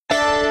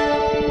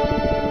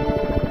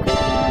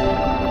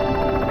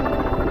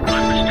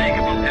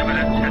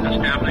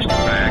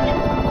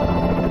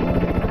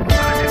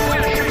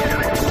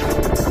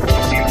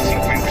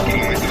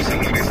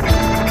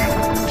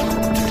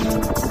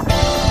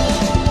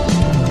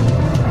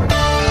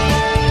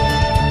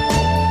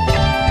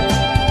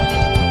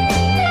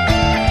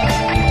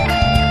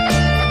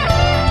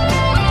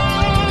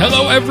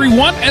Hello,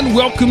 everyone, and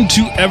welcome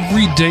to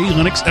Everyday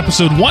Linux,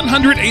 episode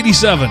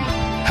 187.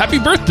 Happy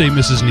birthday,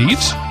 Mrs.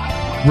 Neves.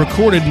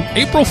 Recorded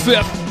April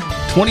 5th,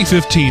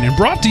 2015, and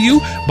brought to you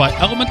by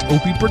Element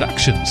OP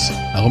Productions.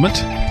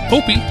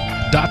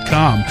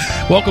 ElementOP.com.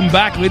 Welcome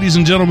back, ladies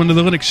and gentlemen, to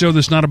the Linux show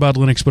that's not about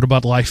Linux, but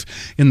about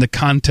life in the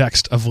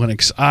context of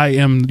Linux. I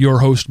am your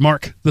host,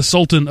 Mark, the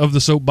Sultan of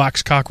the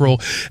Soapbox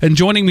Cockerel, and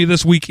joining me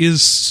this week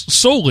is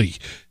solely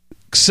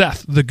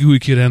Seth, the GUI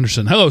Kid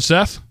Anderson. Hello,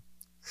 Seth.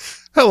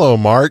 Hello,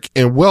 Mark,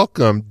 and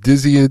welcome,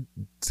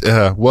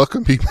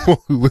 welcome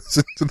people who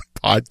listen to the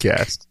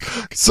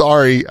podcast.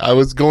 Sorry, I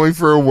was going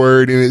for a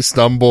word and it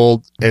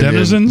stumbled. And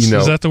Denizens?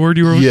 Then, is that the word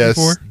you were looking for?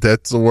 Yes,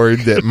 that's the word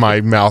that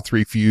my mouth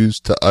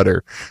refused to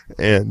utter.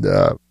 And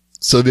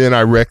so then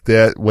I wrecked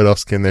that. What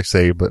else can they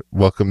say? But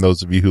welcome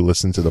those of you who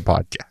listen to the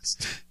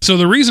podcast. So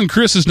the reason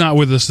Chris is not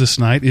with us this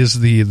night is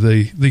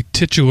the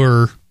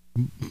titular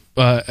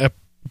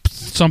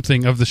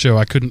something of the show.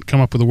 I couldn't come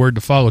up with a word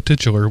to follow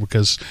titular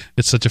because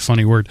it's such a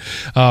funny word.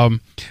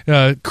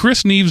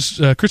 Chris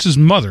Neves, Chris's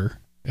mother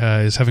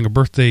is having a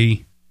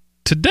birthday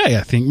today,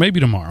 I think,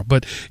 maybe tomorrow,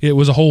 but it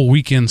was a whole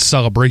weekend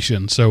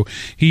celebration. So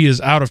he is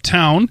out of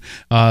town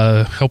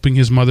helping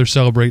his mother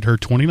celebrate her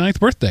 29th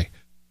birthday.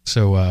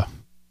 So I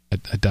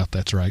doubt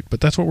that's right,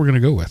 but that's what we're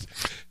going to go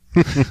with.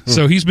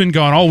 So he's been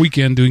gone all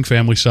weekend doing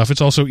family stuff. It's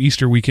also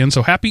Easter weekend,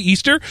 so happy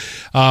Easter.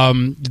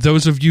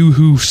 Those of you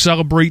who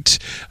celebrate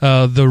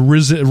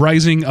the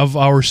rising of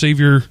our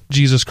Savior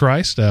Jesus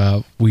Christ,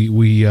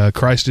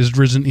 Christ is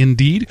risen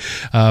indeed.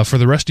 For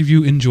the rest of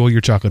you, enjoy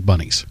your chocolate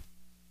bunnies.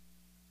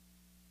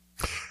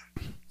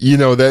 You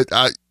know that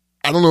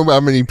I don't know how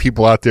many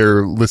people out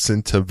there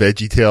listen to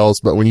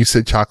VeggieTales, but when you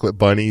said chocolate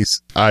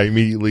bunnies, I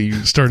immediately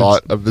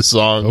thought of the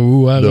song.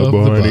 Oh, I love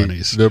the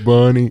bunnies. The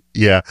bunny.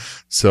 Yeah.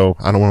 So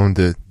I don't want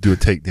them to do a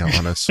takedown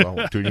on us, so I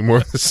won't do any more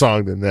of the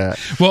song than that.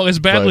 Well, as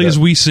badly as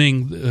we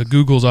sing,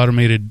 Google's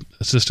automated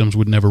systems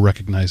would never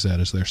recognize that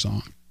as their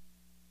song.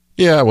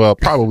 Yeah, well,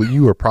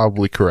 you are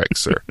probably correct,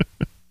 sir.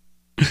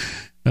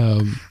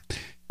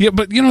 Yeah,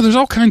 but you know, there's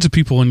all kinds of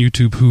people on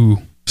YouTube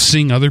who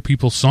sing other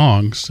people's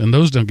songs, and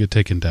those don't get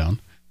taken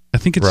down. I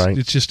think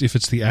it's just if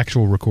it's the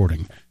actual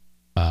recording.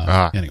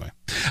 Anyway,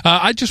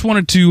 I just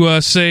wanted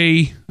to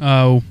say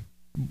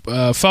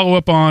follow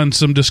up on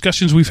some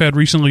discussions we've had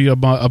recently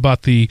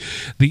about the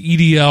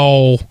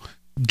EDL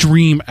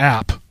Dream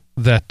app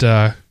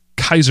that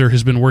Kaiser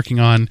has been working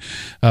on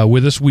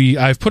with us.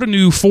 I've put a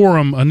new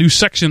forum, a new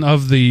section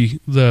of the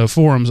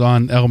forums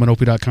on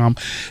elementop.com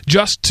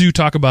just to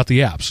talk about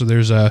the app. So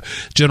there's a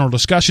general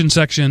discussion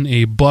section,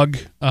 a bug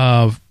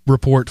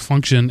report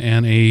function,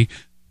 and a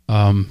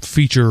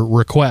feature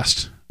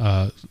request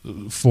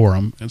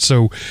forum. And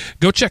so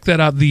go check that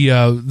out.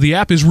 The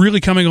app is really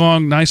coming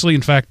along nicely.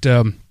 In fact,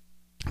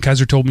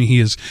 Kaiser told me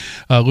he is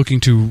looking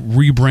to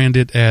rebrand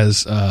it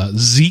as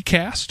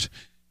Zcast,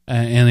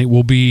 and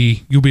you'll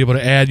be able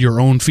to add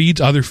your own feeds,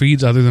 other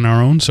feeds other than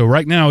our own. So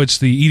right now it's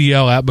the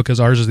EDL app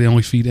because ours is the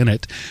only feed in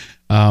it.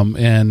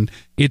 And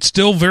it's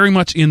still very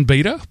much in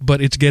beta,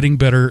 but it's getting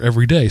better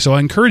every day. So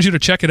I encourage you to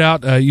check it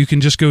out. You can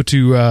just go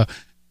to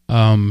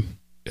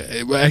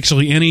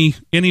actually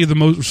any of the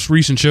most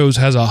recent shows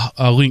has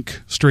a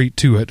link straight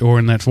to it or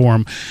in that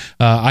forum.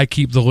 I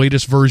keep the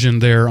latest version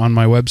there on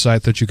my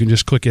website that you can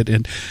just click it,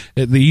 and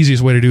the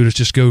easiest way to do it is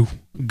just go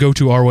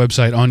to our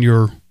website on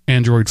your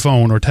Android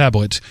phone or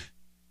tablet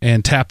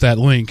and tap that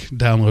link,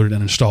 download it,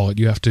 and install it.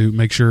 You have to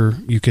make sure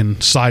you can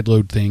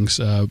sideload things,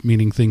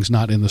 meaning things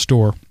not in the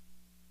store.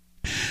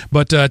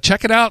 But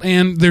check it out,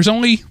 and there's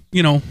only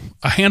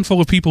a handful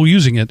of people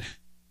using it.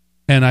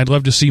 And I'd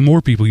love to see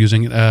more people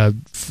using it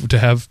to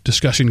have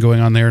discussion going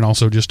on there, and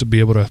also just to be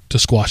able to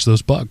squash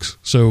those bugs.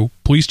 So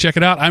please check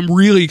it out. I'm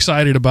really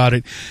excited about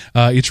it.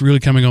 It's really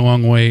coming a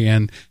long way,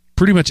 and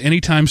pretty much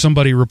anytime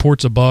somebody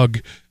reports a bug,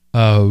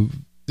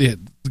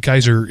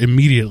 Kaiser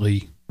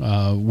immediately,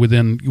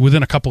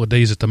 within a couple of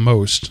days at the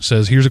most,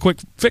 says, here's a quick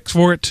fix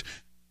for it.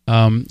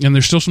 And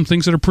there's still some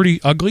things that are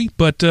pretty ugly,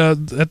 but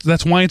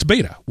that's why it's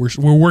beta.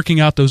 We're working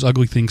out those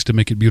ugly things to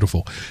make it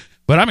beautiful.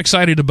 But I'm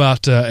excited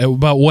about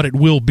what it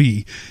will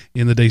be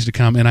in the days to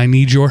come, and I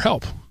need your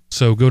help.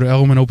 So go to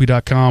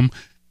elementop.com,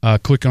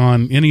 click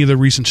on any of the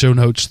recent show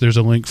notes. There's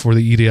a link for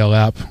the EDL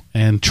app,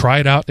 and try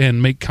it out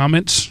and make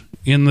comments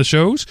in the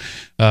shows.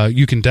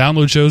 You can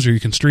download shows or you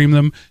can stream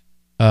them.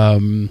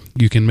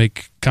 You can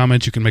make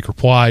comments, you can make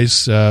replies.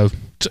 So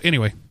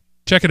anyway,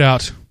 check it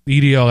out, the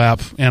EDL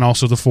app, and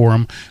also the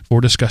forum for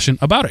discussion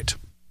about it.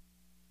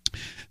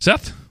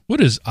 Seth,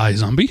 what is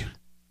iZombie?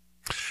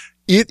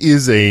 It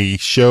is a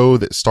show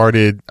that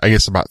started, I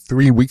guess, about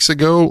 3 weeks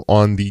ago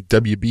on the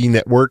WB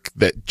network,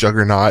 that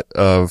juggernaut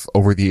of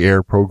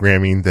over-the-air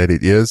programming that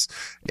it is.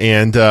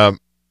 And I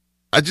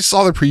just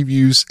saw the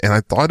previews, and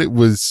I thought it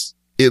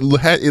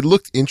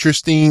looked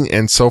interesting,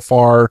 and so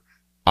far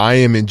I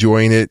am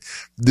enjoying it.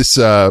 This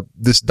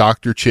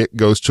doctor chick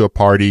goes to a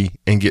party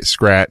and gets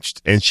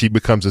scratched, and she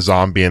becomes a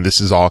zombie, and this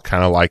is all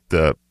kind of like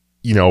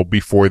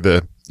before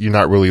the you're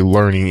not really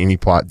learning any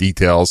plot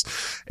details.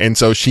 And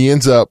so she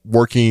ends up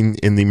working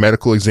in the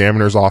medical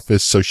examiner's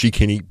office so she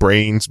can eat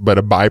brains, but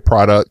a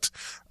byproduct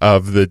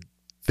of the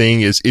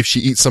thing is if she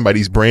eats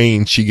somebody's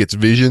brain, she gets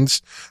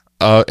visions.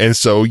 And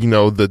so,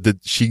 so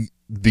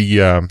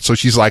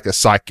she's like a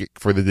psychic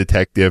for the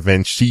detective,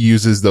 and she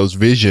uses those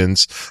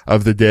visions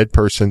of the dead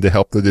person to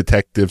help the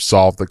detective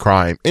solve the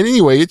crime. And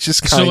anyway, it's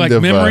just kind of... So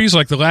like memories,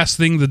 like the last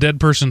thing the dead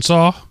person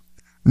saw?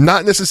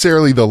 Not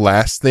necessarily the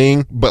last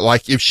thing, but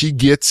like if she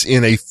gets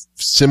in a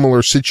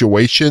similar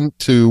situation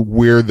to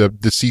where the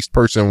deceased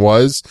person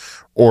was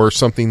or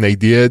something they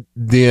did,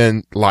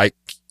 then like,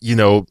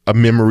 a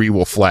memory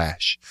will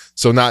flash.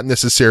 So not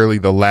necessarily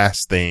the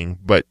last thing,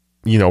 but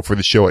for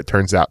the show, it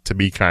turns out to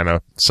be kind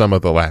of some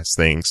of the last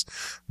things,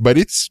 but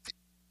it's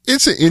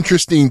an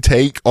interesting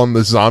take on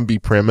the zombie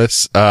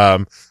premise.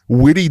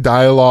 Witty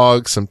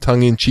dialogue, some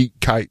tongue-in-cheek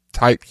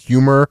type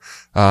humor.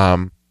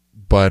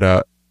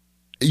 But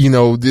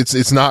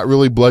it's not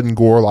really blood and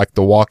gore like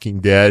The Walking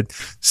Dead.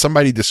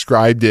 Somebody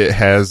described it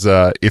as,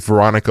 if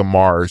Veronica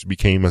Mars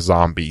became a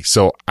zombie.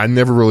 So I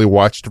never really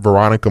watched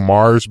Veronica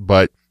Mars,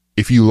 but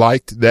if you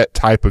liked that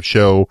type of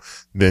show,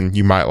 then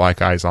you might like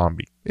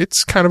iZombie.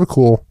 It's kind of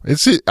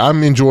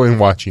I'm enjoying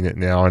watching it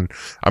now, and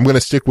I'm going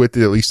to stick with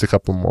it at least a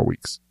couple more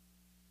weeks.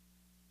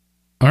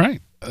 All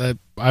right.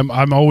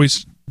 I'm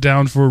always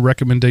down for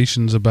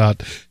recommendations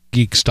about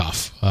geek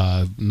stuff.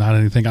 Not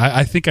anything.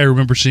 I think I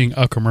remember seeing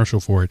a commercial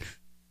for it,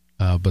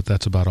 but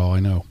that's about all I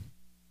know.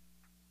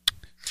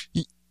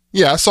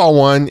 Yeah, I saw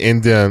one,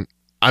 and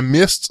I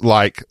missed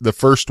like the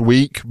first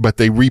week, but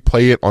they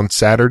replay it on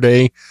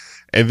Saturday.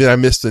 And then I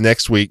missed the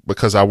next week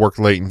because I worked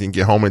late and didn't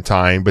get home in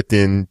time. But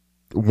then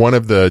one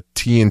of the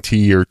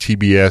TNT or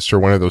TBS or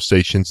one of those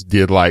stations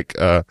did like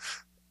a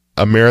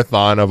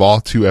marathon of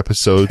all 2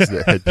 episodes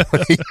that had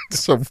played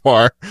so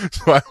far.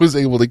 So I was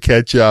able to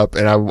catch up,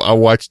 and I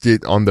watched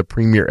it on the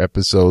premiere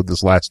episode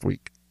this last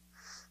week.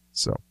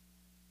 So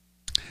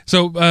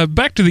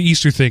back to the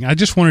Easter thing, I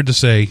just wanted to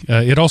say,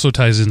 it also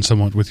ties in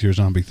somewhat with your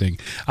zombie thing.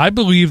 I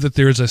believe that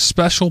there is a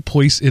special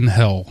place in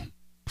hell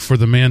for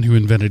the man who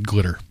invented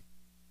glitter.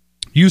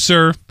 You,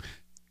 sir,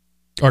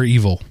 are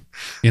evil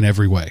in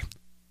every way.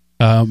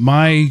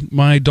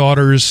 My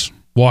daughters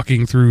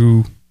walking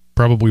through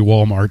probably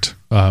Walmart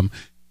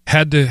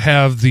had to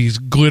have these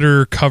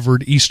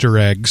glitter-covered Easter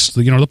eggs,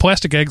 the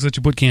plastic eggs that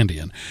you put candy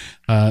in.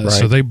 Right.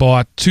 So they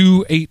bought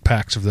 2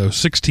 8-packs of those,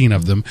 16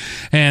 of them.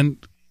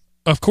 And,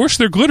 of course,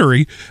 they're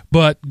glittery,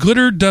 but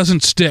glitter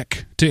doesn't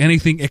stick to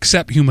anything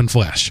except human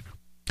flesh.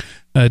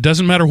 It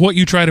doesn't matter what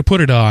you try to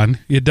put it on,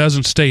 it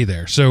doesn't stay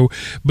there. So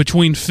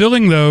between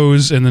filling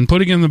those and then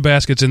putting in the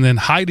baskets and then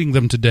hiding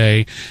them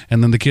today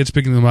and then the kids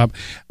picking them up,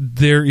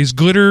 there is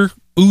glitter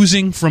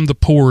oozing from the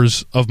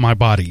pores of my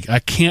body. I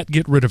can't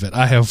get rid of it.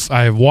 I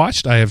have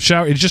washed, I have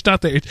showered. It's just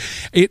not there.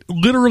 It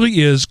literally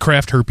is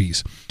craft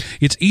herpes.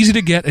 It's easy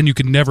to get and you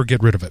can never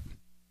get rid of it.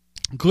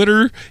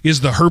 Glitter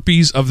is the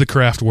herpes of the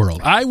craft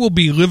world. I will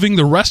be living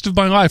the rest of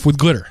my life with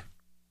glitter.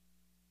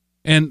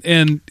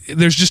 And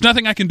there's just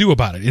nothing I can do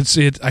about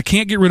it. I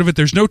can't get rid of it.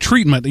 There's no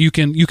treatment. You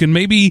can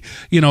maybe,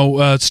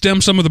 stem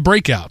some of the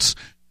breakouts,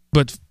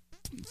 but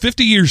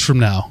 50 years from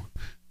now,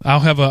 I'll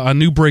have a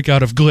new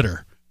breakout of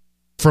glitter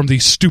from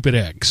these stupid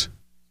eggs.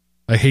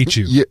 I hate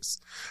you.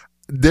 Yes.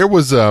 There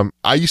was,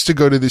 I used to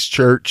go to this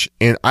church,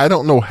 and I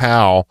don't know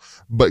how,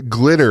 but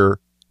glitter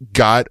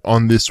got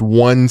on this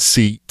one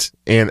seat,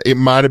 and it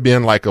might have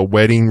been like a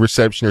wedding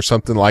reception or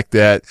something like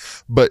that.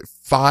 But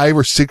 5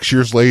 or 6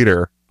 years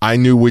later, I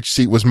knew which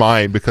seat was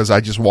mine because I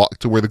just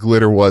walked to where the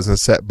glitter was and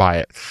sat by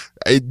it.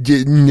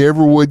 It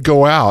never would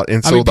go out.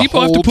 And so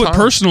people have to put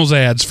personals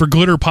ads for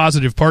glitter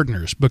positive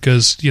partners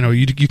because,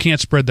 you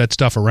can't spread that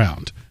stuff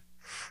around.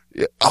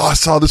 Oh, I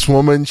saw this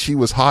woman. She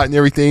was hot and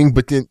everything,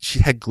 but then she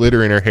had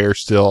glitter in her hair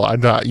still.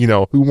 I'm not,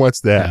 who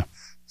wants that? Yeah.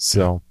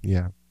 So,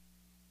 yeah.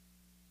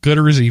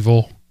 Glitter is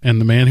evil, and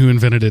the man who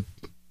invented it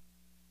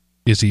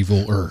is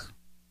evil-er.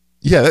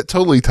 Yeah, that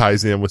totally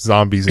ties in with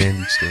zombies and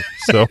Easter.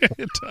 So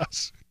it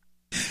does.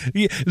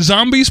 Yeah,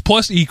 zombies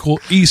plus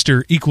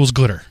Easter equals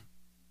glitter.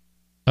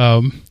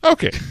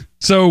 Okay.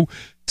 So,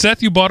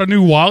 Seth, you bought a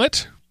new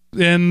wallet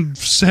and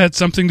had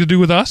something to do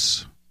with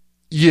us?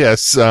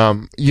 Yes.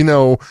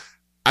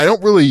 I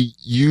don't really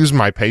use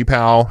my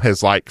PayPal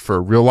as like for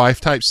real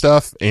life type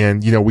stuff.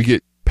 And, we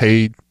get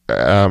paid.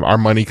 Our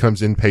money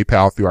comes in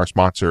PayPal through our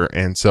sponsor.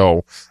 And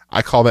so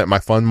I call that my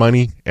fun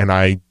money, and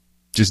I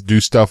just do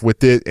stuff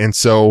with it. And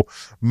so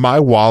my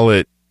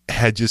wallet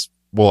had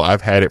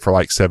I've had it for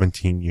like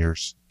 17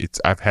 years.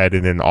 I've had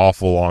it an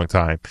awful long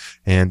time,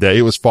 and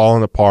it was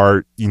falling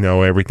apart,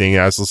 everything.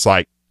 And I was just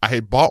like, I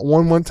had bought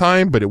one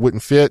time, but it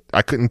wouldn't fit.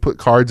 I couldn't put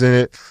cards in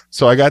it.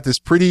 So I got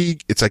this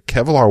it's a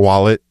Kevlar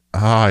wallet.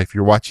 If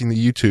you're watching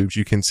the YouTubes,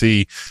 you can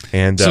see.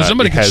 And so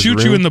somebody could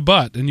shoot you in the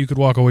butt and you could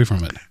walk away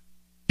from it.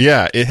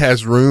 Yeah, it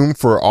has room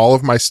for all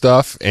of my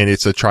stuff, and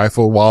it's a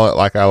trifold wallet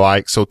like I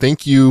like. So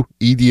thank you,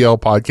 EDL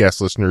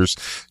podcast listeners.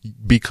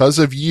 Because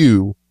of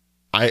you,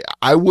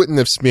 I wouldn't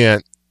have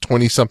spent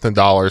 $20-something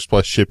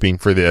plus shipping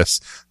for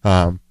this.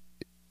 But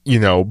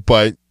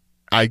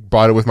I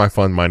bought it with my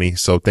fun money.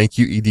 So thank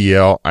you,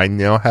 EDL. I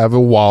now have a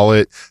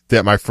wallet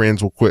that my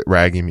friends will quit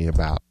ragging me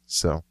about.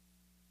 So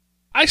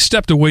I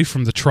stepped away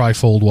from the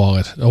trifold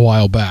wallet a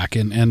while back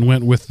and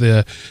went with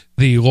the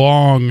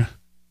long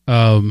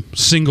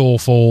single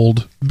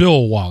fold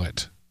bill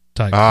wallet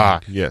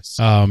type. Thing. Yes.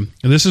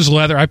 This is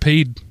leather. I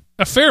paid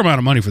a fair amount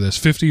of money for this,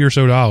 $50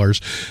 or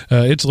so.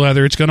 It's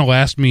leather. It's going to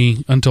last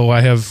me until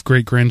I have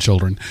great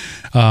grandchildren.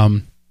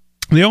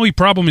 The only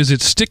problem is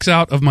it sticks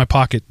out of my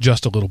pocket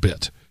just a little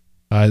bit.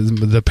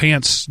 The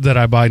pants that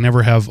I buy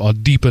never have a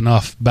deep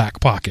enough back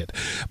pocket,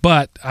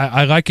 but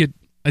I like it.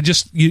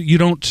 You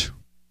don't,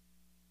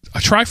 a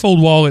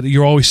trifold wallet,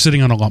 you're always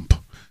sitting on a lump.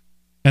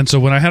 And so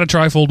when I had a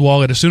trifold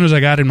wallet, as soon as I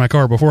got in my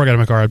car, before I got in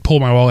my car, I'd pull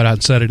my wallet out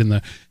and set it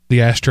in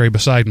the ashtray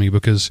beside me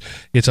because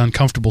it's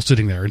uncomfortable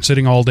sitting there. And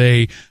sitting all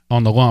day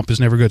on the lump is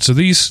never good. So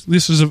this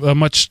is a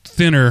much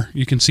thinner,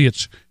 you can see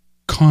it's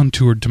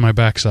contoured to my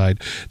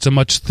backside. It's a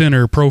much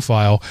thinner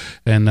profile.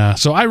 And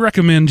so I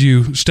recommend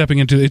you stepping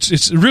into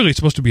it's really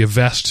supposed to be a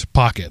vest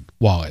pocket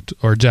wallet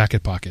or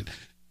jacket pocket.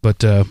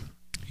 But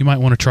you might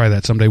want to try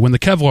that someday when the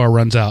Kevlar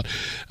runs out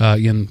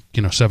in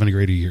 70 or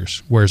 80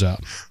 years, wears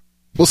out.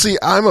 Well, see,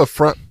 I'm a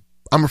front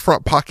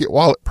pocket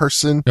wallet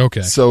person.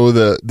 Okay. So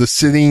the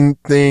sitting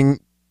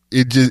thing,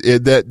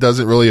 that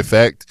doesn't really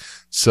affect.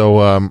 So,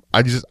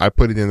 I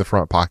put it in the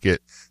front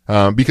pocket.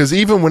 Because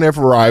even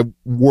whenever I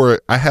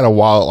had a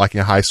wallet like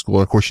in high school,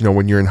 and of course,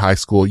 when you're in high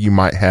school, you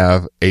might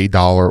have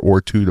 $1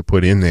 or $2 to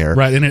put in there.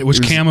 Right. And it was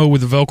camo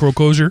with the Velcro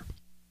closure.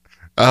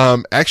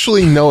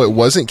 Actually, no, it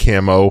wasn't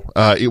camo.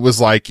 It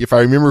was like, if I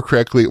remember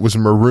correctly, it was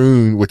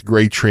maroon with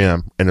gray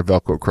trim and a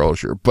Velcro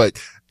closure,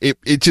 but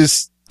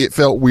it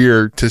felt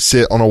weird to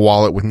sit on a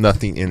wallet with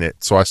nothing in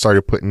it. So I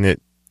started putting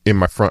it in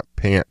my front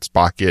pants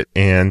pocket,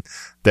 and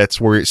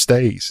that's where it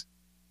stays.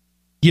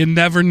 You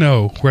never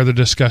know where the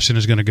discussion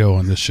is going to go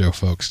on this show,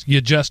 folks. You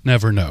just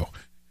never know.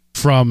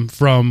 From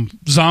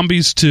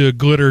zombies to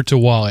glitter to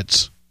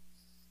wallets,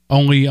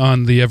 only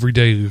on the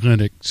Everyday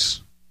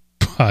Linux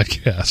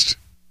podcast.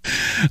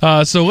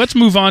 So let's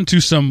move on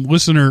to some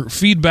listener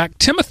feedback.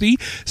 Timothy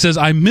says,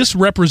 I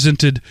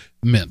misrepresented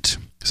Mint.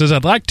 Says,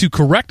 I'd like to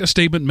correct a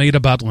statement made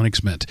about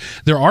Linux Mint.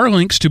 There are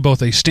links to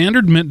both a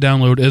standard Mint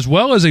download as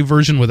well as a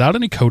version without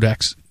any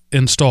codecs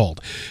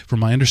installed.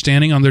 From my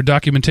understanding on their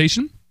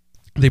documentation,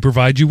 they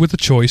provide you with a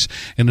choice,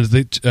 and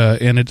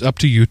it's up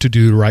to you to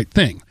do the right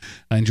thing.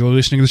 I enjoy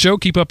listening to the show.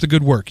 Keep up the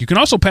good work. You can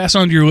also pass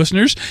on to your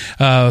listeners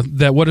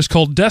that what is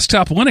called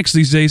desktop Linux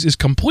these days is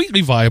completely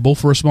viable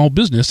for a small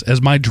business,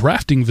 as my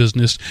drafting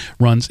business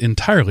runs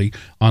entirely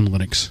on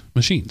Linux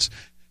machines.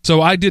 So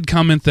I did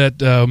comment that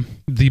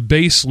the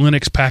base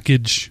Linux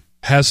package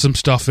has some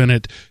stuff in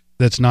it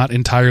that's not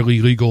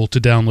entirely legal to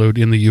download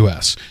in the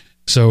U.S.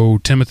 So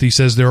Timothy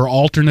says there are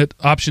alternate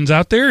options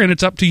out there, and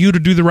it's up to you to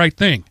do the right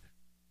thing.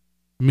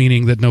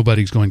 Meaning that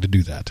nobody's going to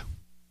do that.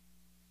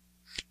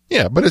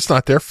 Yeah, but it's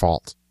not their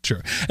fault.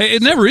 Sure.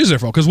 It never is their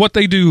fault, because what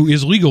they do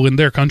is legal in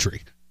their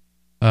country.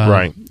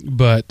 Right.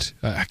 But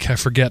I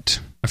forget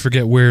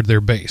where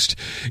they're based.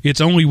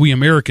 It's only we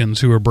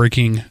Americans who are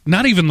breaking,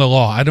 not even the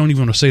law. I don't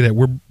even want to say that.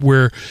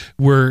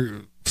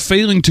 We're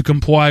failing to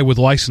comply with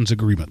license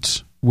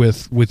agreements,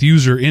 with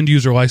end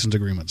user license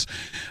agreements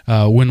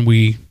when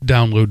we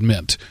download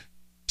Mint.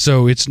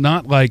 So it's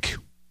not like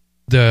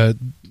that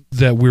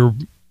we're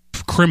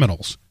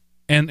criminals.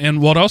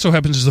 And what also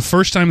happens is the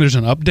first time there's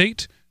an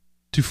update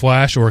to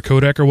Flash or a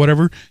codec or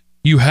whatever,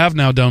 you have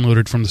now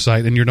downloaded from the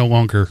site and you're no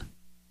longer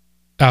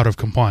out of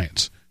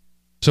compliance.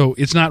 So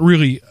it's not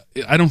really,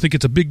 I don't think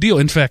it's a big deal.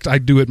 In fact, I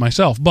do it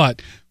myself.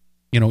 But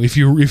if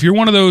you're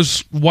one of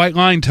those white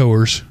line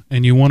towers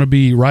and you want to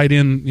be right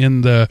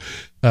in the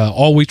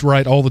always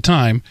right all the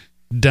time,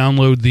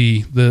 download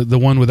the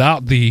one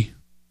without the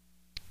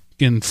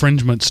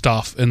infringement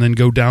stuff and then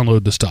go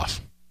download the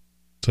stuff.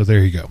 So there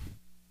you go.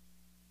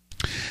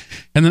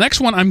 And the next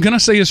one I'm going to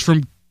say is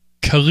from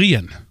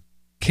Kelean,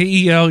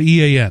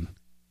 Kelean.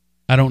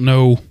 I don't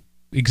know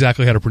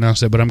exactly how to pronounce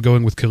that, but I'm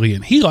going with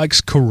Kelean. He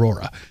likes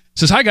Korora.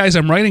 Says, hi guys,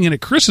 I'm writing in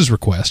at Chris's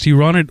request. He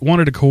wanted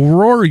a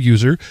Korora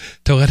user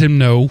to let him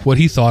know what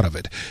he thought of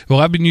it. Well,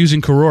 I've been using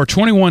Korora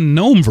 21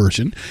 GNOME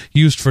version,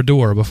 used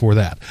Fedora before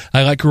that.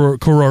 I like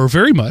Korora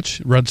very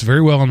much. It runs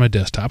very well on my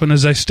desktop. And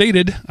as I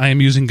stated, I am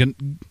using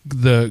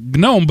the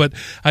GNOME, but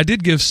I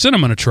did give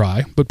Cinnamon a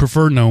try, but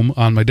prefer GNOME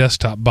on my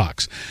desktop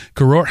box.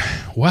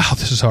 Korora, wow,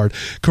 this is hard.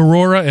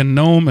 Korora and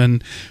GNOME,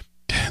 and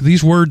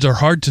these words are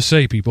hard to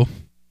say, people.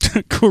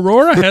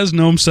 Korora has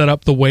GNOME set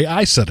up the way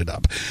I set it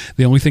up.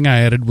 The only thing I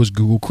added was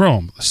Google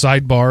Chrome. The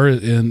sidebar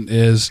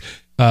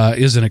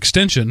is an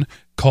extension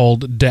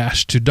called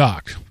Dash to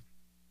Dock.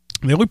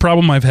 The only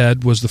problem I've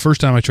had was the first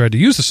time I tried to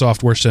use the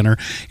Software Center,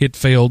 it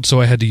failed,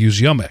 so I had to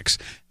use Yumex.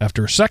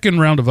 After a second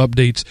round of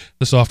updates,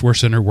 the Software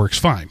Center works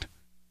fine.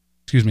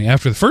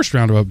 After the first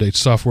round of updates,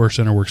 Software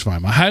Center works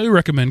fine. I highly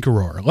recommend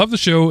Korora. Love the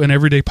show, and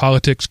everyday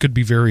politics could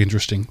be very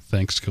interesting.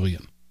 Thanks,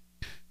 Kelean.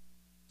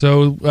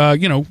 So,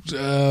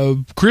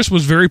 Chris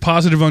was very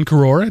positive on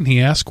Korora, and he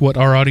asked what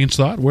our audience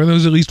thought. Where there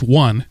was at least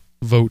one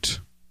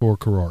vote for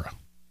Korora.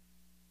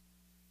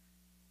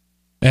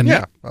 And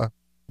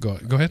go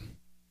ahead.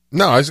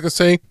 No, I was going to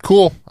say,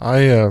 cool.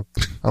 I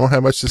don't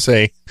have much to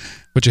say.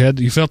 But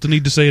you felt the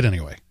need to say it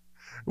anyway.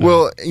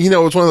 Well,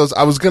 it's one of those,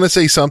 I was going to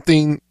say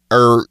something,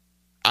 or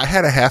I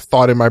had a half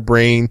thought in my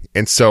brain,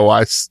 and so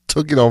I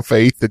took it on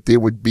faith that it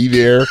would be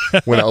there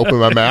when I opened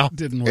my mouth,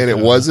 and it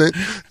wasn't.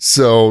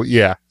 So,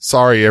 yeah,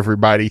 sorry,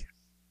 everybody.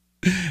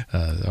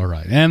 All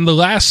right. And the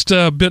last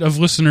bit of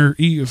listener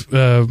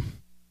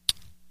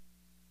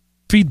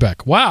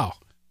feedback. Wow.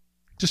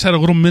 Just had a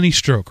little mini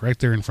stroke right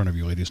there in front of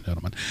you, ladies and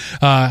gentlemen.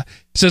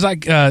 Says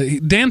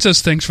Dan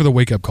says, thanks for the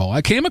wake-up call.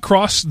 I came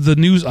across the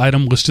news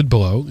item listed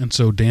below, and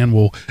so Dan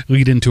will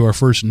lead into our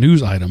first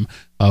news item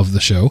of the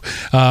show,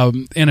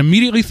 and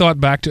immediately thought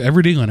back to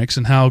Everyday Linux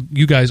and how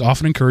you guys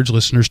often encourage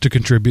listeners to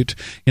contribute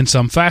in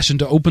some fashion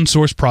to open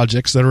source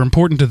projects that are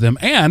important to them,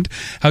 and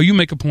how you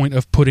make a point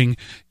of putting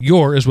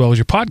your, as well as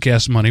your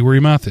podcast money, where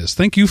your mouth is.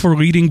 Thank you for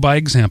leading by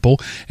example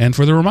and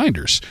for the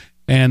reminders.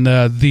 And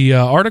the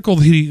article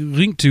that he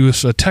linked to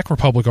is a Tech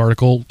Republic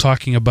article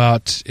talking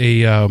about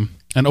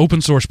an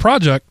open source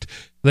project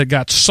that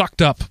got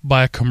sucked up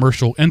by a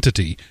commercial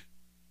entity.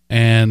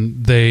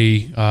 And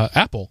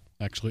Apple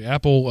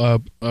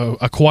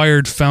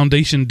acquired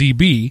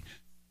FoundationDB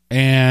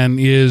and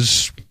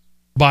is,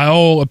 by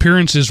all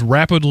appearances,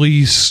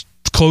 rapidly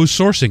closed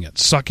sourcing it,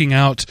 sucking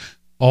out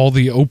all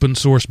the open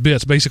source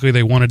bits. Basically,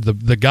 they wanted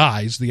the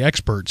guys, the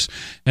experts,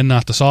 and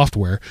not the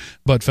software.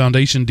 But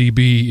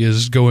FoundationDB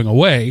is going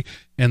away,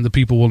 and the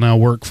people will now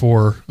work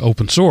for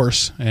open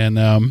source. And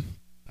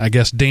I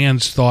guess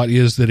Dan's thought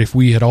is that if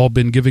we had all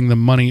been giving them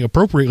money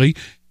appropriately,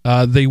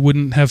 they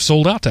wouldn't have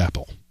sold out to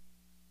Apple.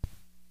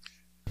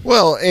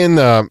 Well, and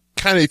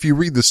kind of if you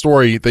read the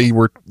story, they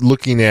were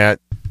looking at,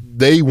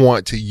 they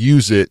want to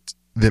use it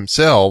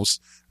themselves,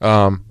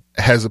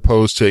 as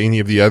opposed to any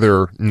of the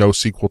other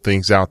NoSQL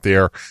things out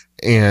there.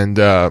 And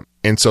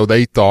so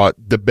they thought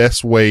the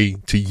best way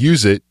to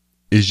use it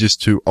is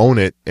just to own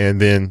it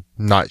and then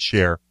not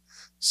share.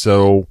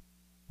 So,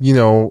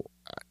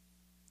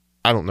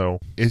 I don't know.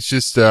 It's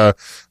just,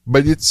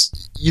 but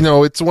it's,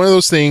 it's one of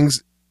those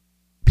things.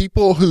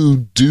 People who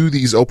do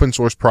these open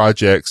source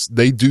projects,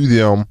 they do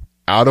them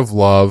out of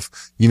love,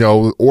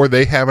 or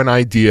they have an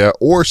idea,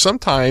 or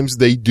sometimes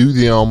they do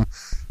them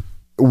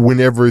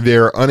whenever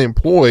they're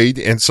unemployed,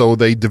 and so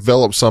they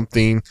develop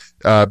something.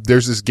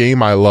 There's this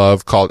game I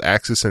love called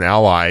Axis and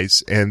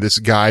Allies, and this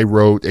guy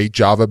wrote a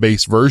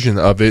Java-based version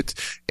of it,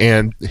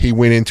 and he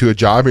went into a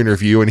job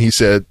interview and he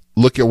said,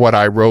 look at what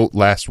I wrote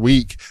last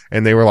week.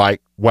 And they were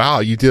like,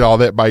 wow, you did all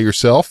that by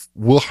yourself?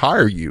 We'll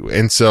hire you.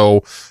 And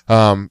so,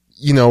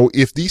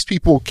 if these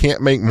people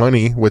can't make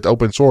money with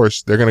open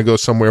source, they're going to go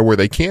somewhere where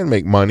they can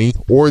make money,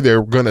 or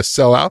they're going to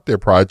sell out their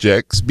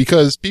projects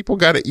because people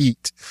got to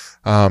eat.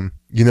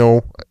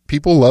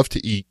 People love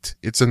to eat.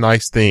 It's a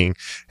nice thing.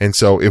 And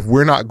so if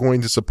we're not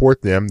going to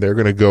support them, they're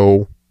going to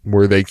go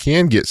where they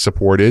can get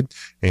supported.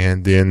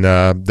 And then,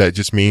 that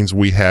just means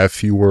we have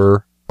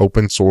fewer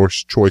open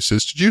source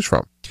choices to choose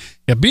from.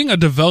 Yeah. Being a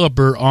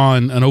developer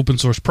on an open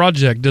source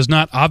project does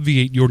not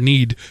obviate your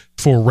need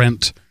for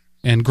rent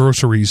and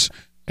groceries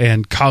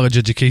and college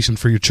education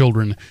for your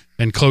children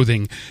and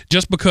clothing.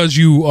 Just because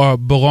you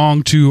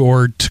belong to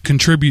or to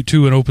contribute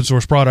to an open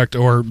source product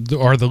or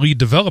are the lead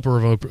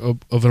developer of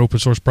an open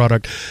source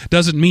product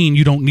doesn't mean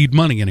you don't need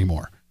money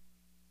anymore.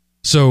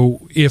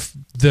 So if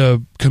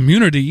the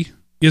community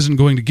isn't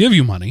going to give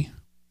you money,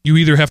 you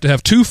either have to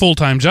have two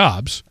full-time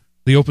jobs,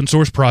 the open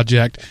source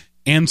project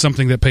and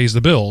something that pays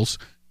the bills,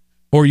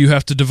 or you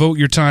have to devote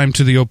your time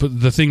to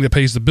the thing that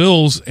pays the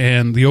bills,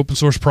 and the open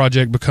source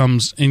project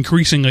becomes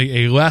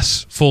increasingly a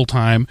less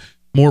full-time,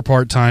 more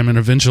part-time, and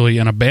eventually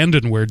an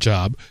abandonware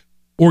job,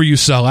 or you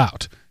sell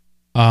out.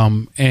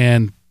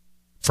 And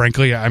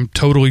frankly, I'm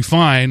totally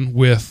fine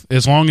with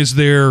as long as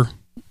they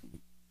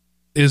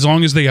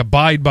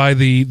abide by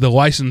the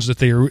license that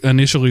they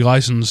initially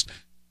licensed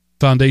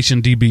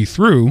FoundationDB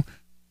through.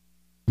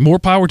 More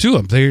power to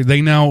them.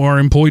 They now are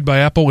employed by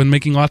Apple and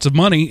making lots of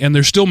money, and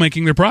they're still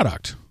making their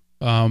product.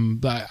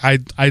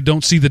 I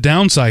don't see the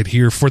downside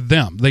here for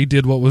them. They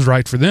did what was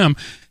right for them,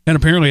 and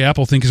apparently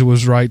Apple thinks it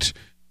was right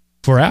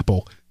for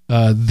Apple.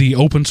 The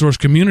open source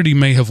community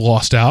may have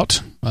lost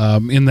out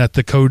in that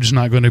the code's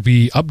not going to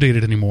be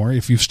updated anymore.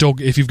 If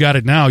you've got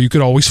it now, you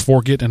could always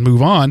fork it and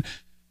move on.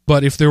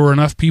 But if there were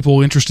enough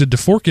people interested to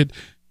fork it,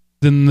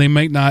 then they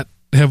might not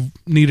have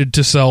needed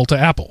to sell to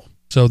Apple.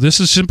 So this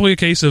is simply a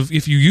case of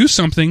if you use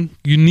something,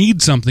 you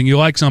need something, you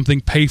like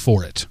something, pay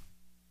for it,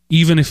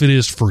 even if it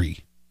is free.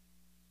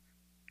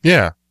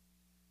 Yeah,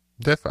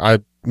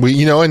 definitely.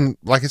 And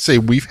like I say,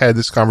 we've had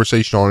this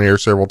conversation on air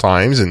several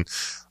times, and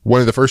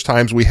one of the first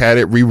times we had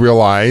it, we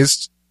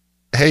realized,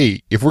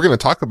 hey, if we're going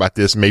to talk about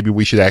this, maybe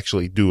we should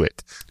actually do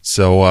it.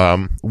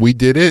 So, we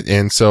did it,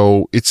 and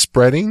so it's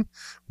spreading.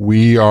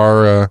 We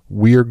are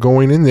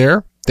going in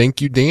there.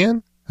 Thank you,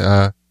 Dan.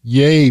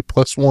 Yay,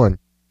 +1.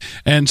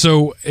 And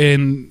so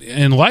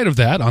in light of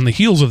that, on the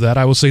heels of that,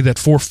 I will say that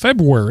for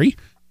February,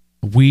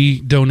 we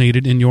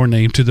donated in your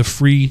name to the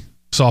Free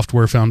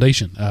Software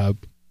Foundation.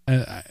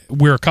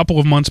 we're a couple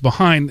of months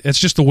behind. It's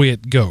just the way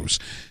it goes,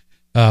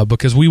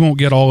 because we won't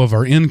get all of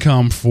our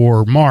income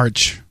for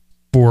March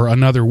for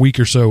another week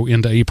or so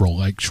into April.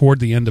 Like toward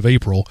the end of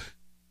April,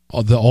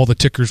 all the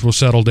tickers will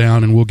settle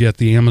down, and we'll get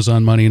the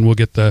Amazon money, and we'll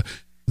get the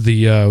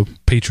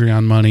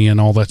Patreon money and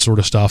all that sort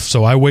of stuff.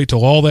 So I wait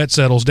till all that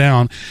settles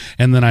down,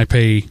 and then I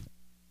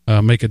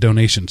make a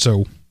donation.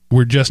 So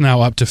we're just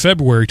now up to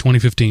February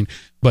 2015.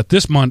 But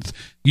this month,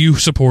 you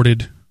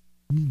supported,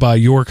 by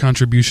your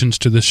contributions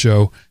to this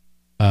show,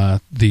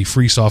 the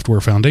Free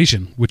Software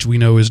Foundation, which we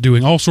know is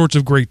doing all sorts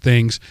of great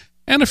things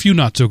and a few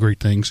not so great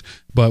things,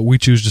 but we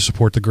choose to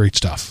support the great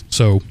stuff.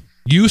 So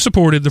you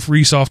supported the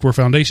Free Software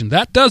Foundation.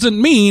 That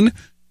doesn't mean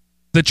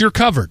that you're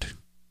covered.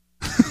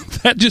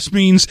 That just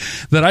means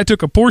that I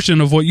took a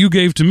portion of what you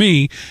gave to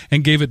me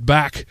and gave it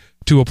back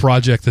to a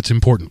project that's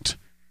important.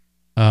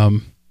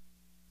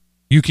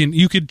 You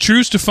could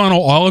choose to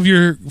funnel all of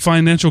your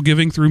financial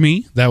giving through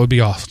me. That would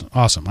be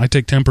awesome. I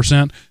take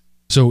 10%.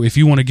 So if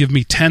you want to give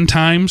me 10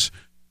 times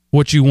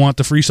what you want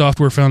the Free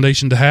Software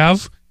Foundation to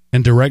have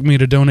and direct me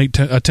to donate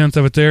a tenth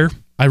of it there,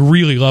 I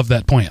really love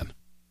that plan.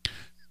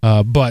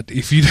 But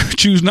if you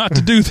choose not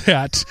to do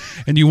that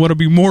and you want to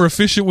be more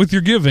efficient with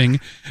your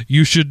giving,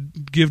 you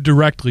should give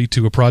directly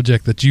to a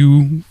project that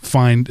you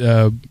find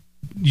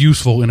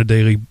useful in a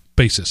daily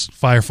basis.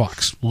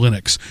 Firefox,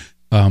 Linux,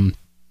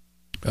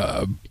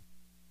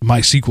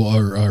 MySQL,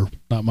 or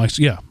not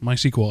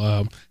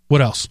MySQL.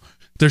 What else?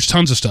 There's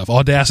tons of stuff.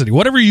 Audacity,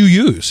 whatever you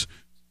use.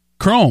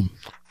 Chrome.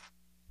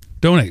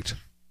 Donate.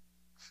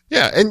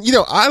 Yeah, and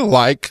I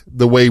like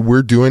the way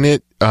we're doing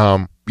it.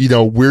 I'm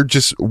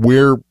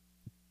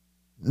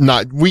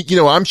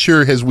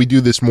sure as we do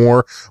this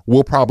more,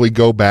 we'll probably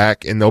go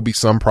back and there'll be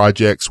some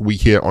projects we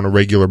hit on a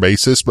regular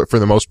basis. But for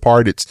the most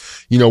part,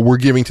 it's, we're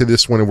giving to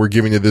this one and we're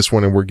giving to this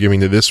one and we're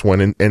giving to this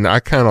one. And I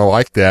kind of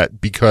like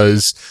that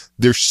because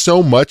there's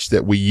so much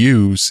that we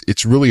use.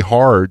 It's really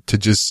hard to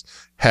just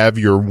have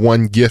your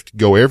one gift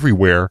go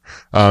everywhere.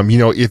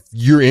 If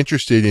you're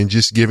interested in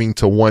just giving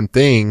to one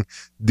thing,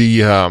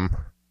 what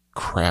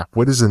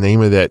is the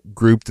name of that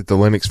group that the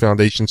Linux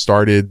Foundation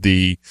started?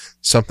 The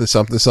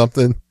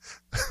something.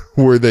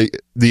 Where the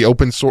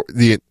open source,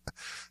 do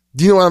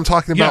you know what I'm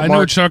talking about? Yeah, I know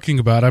what you're talking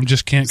about. I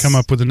just can't come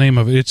up with the name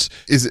of it.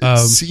 Is it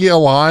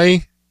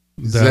CLI?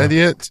 Is that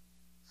it?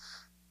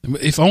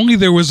 If only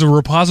there was a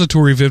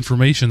repository of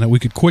information that we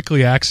could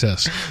quickly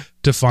access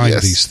to find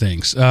these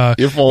things.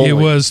 If only. It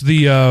was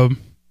it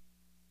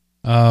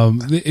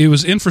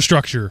was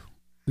infrastructure.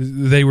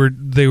 They were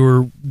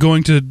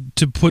going to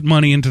put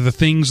money into the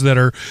things that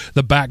are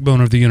the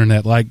backbone of the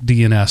internet, like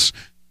DNS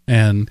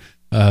and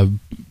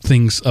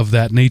things of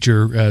that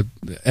nature,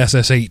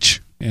 SSH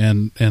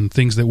and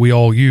things that we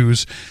all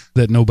use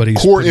that nobody's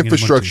Core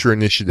Infrastructure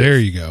Initiative. There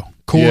you go.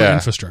 Core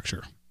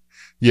Infrastructure.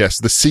 Yes,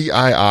 the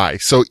CII.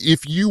 So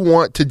if you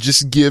want to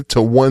just give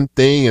to one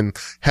thing and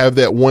have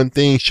that one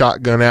thing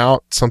shotgun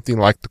out, something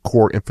like the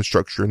Core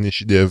Infrastructure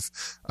Initiative,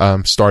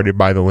 started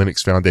by the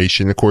Linux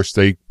Foundation. Of course,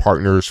 they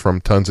partners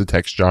from tons of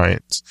tech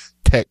giants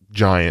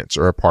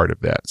are a part of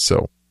that.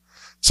 So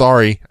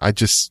sorry,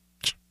 that's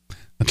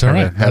all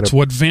right. That's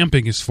what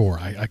vamping is for.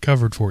 I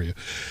covered for you.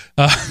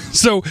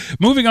 So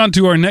moving on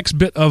to our next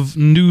bit of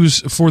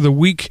news for the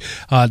week,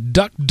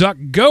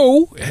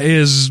 DuckDuckGo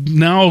is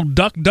now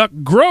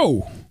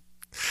DuckDuckGrow.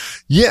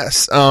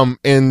 Yes.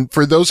 And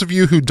for those of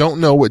you who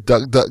don't know what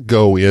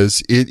DuckDuckGo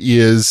is, it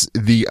is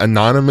the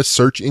anonymous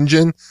search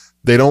engine.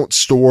 They don't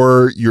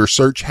store your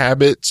search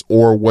habits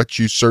or what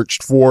you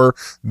searched for.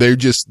 They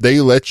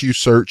let you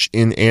search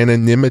in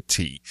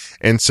anonymity.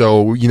 And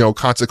so,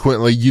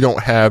 consequently, you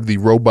don't have the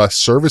robust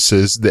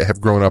services that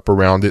have grown up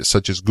around it,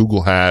 such as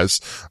Google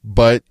has,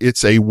 but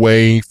it's a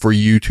way for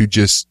you to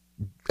just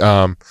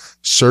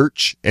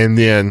search and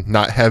then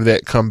not have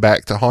that come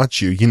back to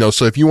haunt you.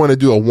 So if you want to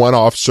do a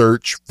one-off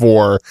search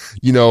for,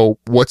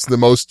 what's the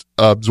most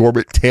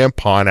absorbent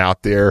tampon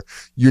out there,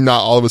 you're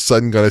not all of a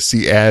sudden going to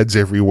see ads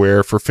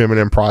everywhere for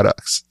feminine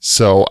products.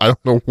 So I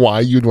don't know why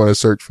you'd want to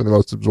search for the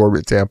most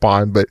absorbent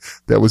tampon, but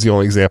that was the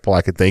only example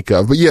I could think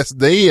of. But yes,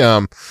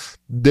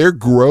 their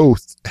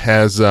growth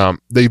has,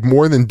 they've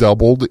more than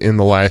doubled in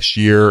the last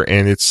year,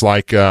 and it's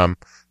like,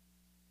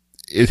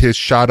 it has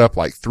shot up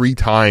like 3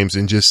 times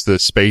in just the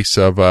space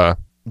of,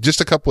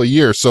 just a couple of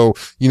years. So,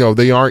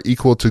 they aren't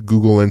equal to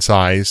Google in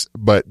size,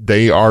 but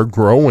they are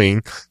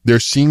growing. There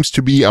seems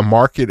to be a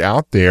market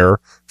out there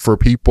for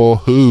people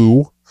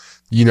who,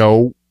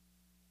 look,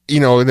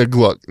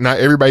 not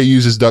everybody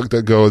uses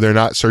DuckDuckGo. They're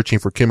not searching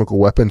for chemical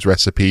weapons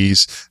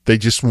recipes. They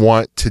just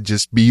want to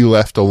just be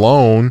left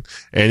alone.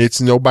 And it's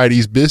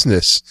nobody's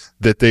business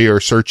that they are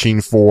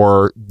searching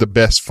for the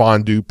best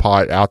fondue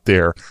pot out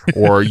there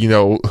or,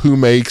 who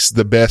makes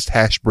the best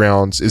hash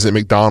browns. Is it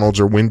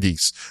McDonald's or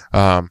Wendy's?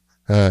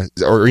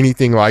 Or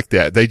anything like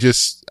that.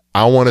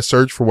 I want to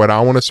search for what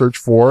I want to search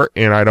for,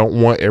 and I don't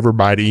want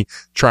everybody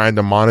trying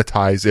to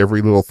monetize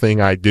every little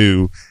thing I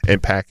do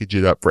and package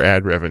it up for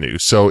ad revenue.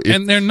 So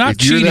and they're not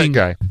cheating.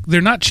 They're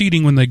not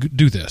cheating when they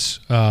do this.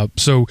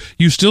 So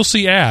you still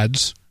see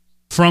ads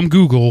from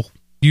Google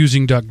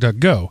using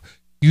DuckDuckGo.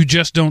 You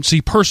just don't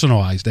see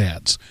personalized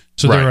ads.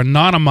 So they're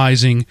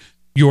anonymizing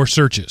your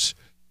searches.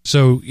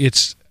 So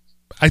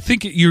I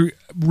think you're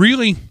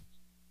really,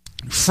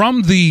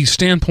 from the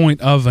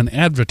standpoint of an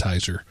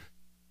advertiser,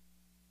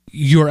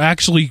 you're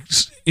actually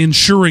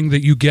ensuring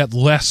that you get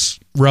less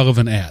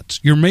relevant ads.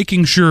 You're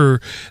making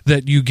sure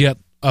that you get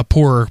a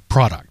poorer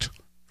product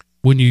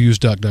when you use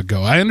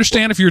DuckDuckGo. I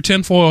understand if you're a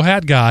tinfoil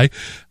hat guy,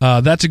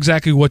 that's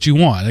exactly what you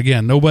want.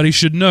 Again, nobody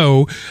should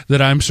know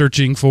that I'm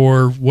searching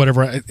for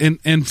whatever.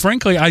 And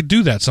frankly, I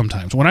do that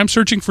sometimes. When I'm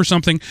searching for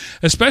something,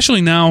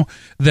 especially now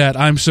that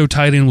I'm so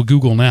tied in with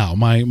Google Now,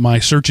 my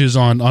searches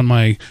on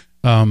my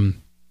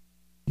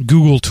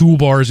Google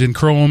toolbars in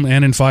Chrome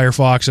and in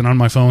Firefox and on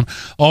my phone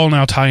all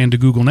now tie into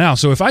Google Now.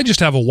 So if I just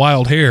have a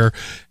wild hair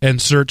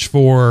and search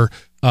for,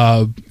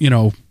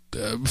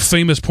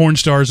 famous porn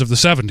stars of the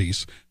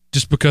 70s,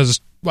 just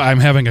because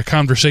I'm having a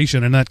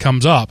conversation and that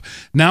comes up,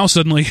 now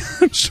suddenly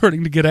I'm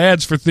starting to get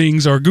ads for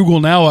things, or Google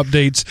Now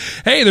updates.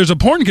 Hey, there's a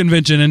porn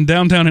convention in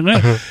downtown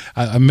Atlanta.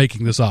 I'm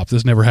making this up.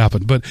 This never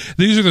happened. But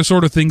these are the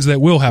sort of things that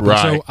will happen.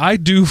 Right. So I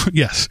do,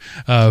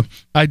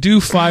 I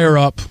do fire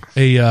up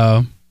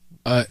a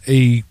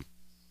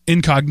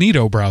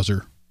incognito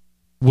browser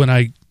when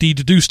I need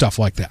to do stuff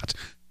like that.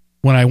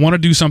 When I want to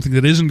do something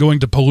that isn't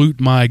going to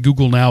pollute my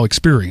Google Now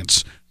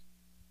experience.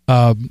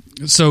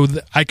 So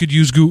I could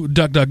use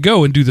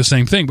DuckDuckGo and do the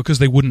same thing because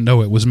they wouldn't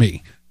know it was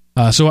me.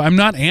 So I'm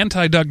not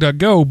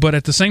anti-DuckDuckGo, but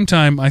at the same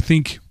time, I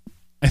think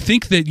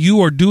that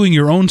you are doing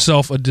your own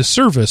self a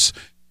disservice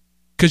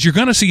because you're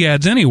going to see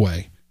ads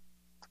anyway,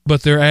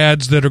 but they're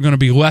ads that are going to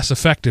be less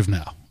effective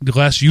now,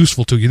 less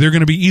useful to you. They're going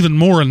to be even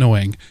more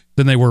annoying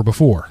than they were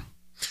before.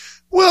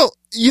 Well,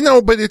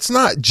 but it's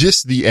not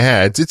just the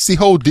ads. It's the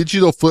whole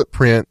digital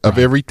footprint of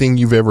everything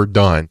you've ever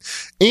done.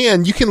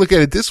 And you can look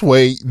at it this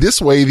way. This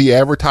way, the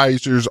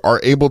advertisers are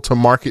able to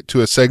market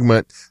to a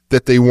segment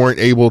that they weren't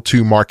able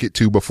to market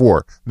to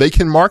before. They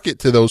can market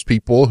to those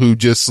people who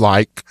just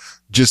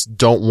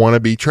don't want to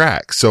be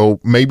tracked. So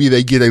maybe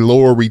they get a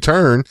lower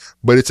return,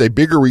 but it's a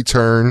bigger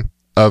return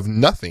of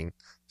nothing.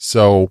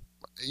 So,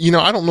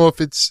 I don't know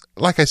if it's,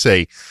 like I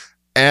say,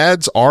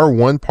 ads are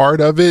one part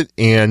of it.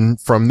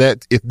 And from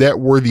that, if that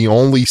were the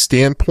only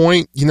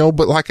standpoint,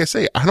 but like I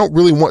say, I don't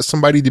really want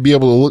somebody to be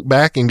able to look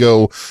back and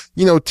go,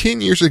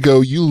 10 years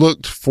ago, you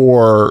looked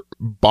for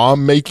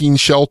bomb making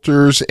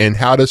shelters and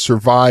how to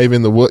survive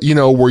in the,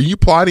 were you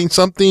plotting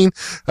something?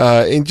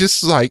 And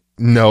just like,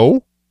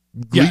 no,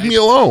 leave me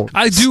alone.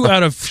 I do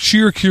out of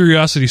sheer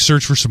curiosity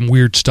search for some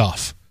weird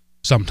stuff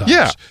sometimes.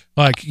 Yeah.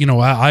 Like,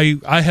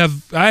 I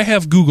have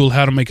Googled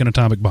how to make an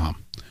atomic bomb.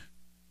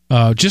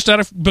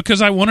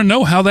 Because I want to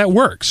know how that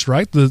works,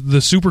 right? The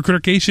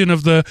supercritication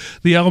of the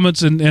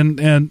elements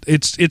and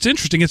it's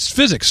interesting. It's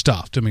physics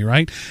stuff to me,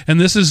 right? And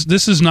this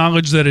is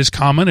knowledge that is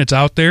common. It's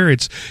out there.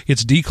 It's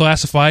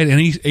declassified.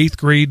 Any 8th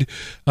grade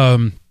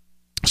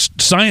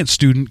science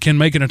student can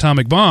make an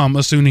atomic bomb,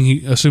 assuming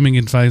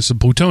he finds some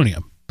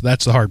plutonium.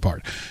 That's the hard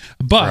part.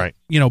 But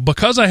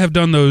because I have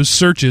done those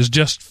searches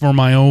just for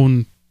my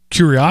own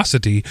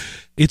curiosity,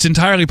 it's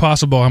entirely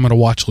possible I'm on a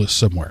watch list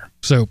somewhere.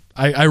 So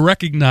I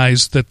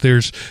recognize that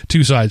there's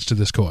two sides to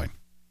this coin.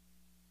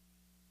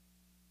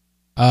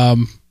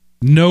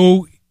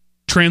 No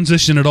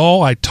transition at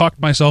all. I talked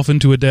myself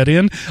into a dead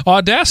end.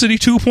 Audacity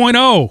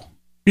 2.0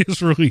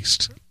 is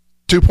released.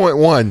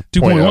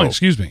 2.1.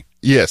 Excuse me.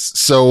 Yes.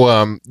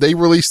 So, they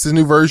released a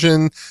new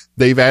version.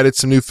 They've added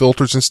some new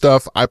filters and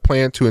stuff. I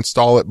plan to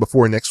install it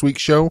before next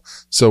week's show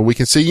so we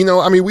can see,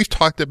 we've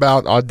talked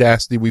about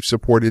Audacity. We've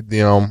supported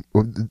them.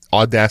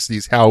 Audacity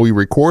is how we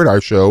record our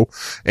show.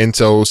 And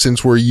so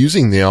since we're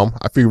using them,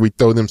 I figured we'd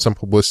throw them some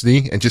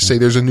publicity and just say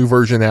there's a new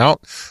version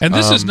out. And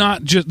this is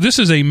not just, this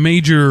is a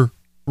major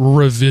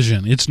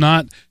revision. It's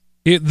not,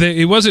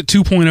 it was at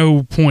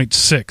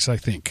 2.0.6, I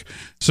think.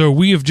 So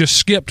we have just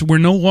skipped. We're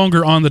no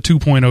longer on the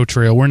 2.0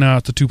 trail. We're now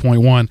at the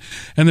 2.1.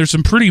 And there's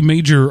some pretty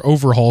major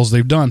overhauls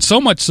they've done.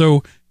 So much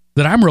so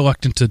that I'm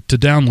reluctant to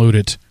download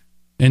it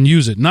and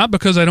use it. Not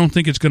because I don't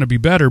think it's going to be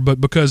better,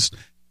 but because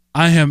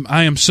I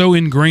am so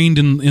ingrained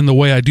in the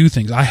way I do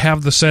things. I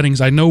have the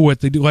settings. I know what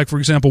they do. Like, for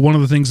example, one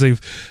of the things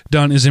they've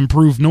done is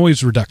improve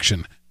noise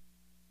reduction.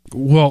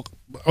 Well,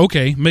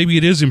 okay, maybe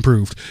it is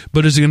improved,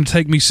 but is it going to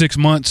take me 6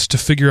 months to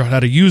figure out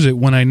how to use it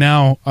when I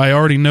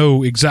already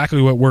know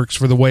exactly what works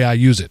for the way I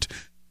use it?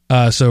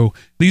 So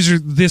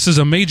this is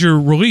a major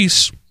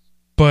release,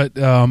 but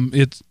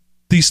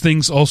these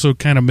things also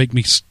kind of make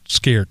me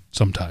scared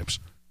sometimes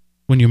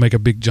when you make a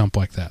big jump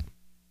like that.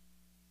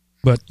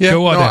 But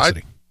go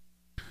Audacity.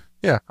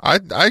 I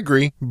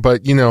agree,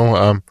 but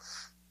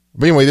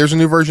but anyway, there's a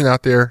new version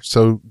out there,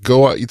 so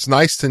it's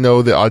nice to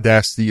know that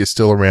Audacity is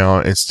still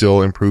around and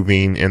still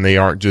improving, and they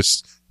aren't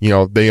just,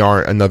 they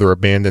aren't another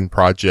abandoned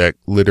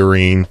project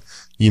littering,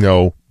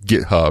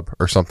 GitHub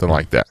or something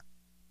like that.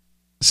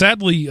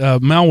 Sadly,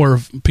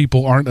 malware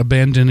people aren't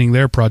abandoning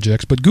their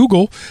projects, but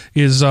Google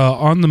is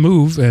on the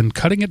move and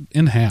cutting it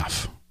in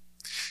half.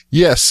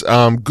 Yes,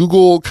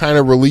 Google kind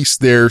of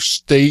released their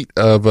state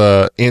of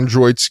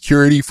Android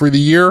security for the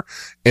year,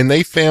 and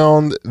they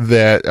found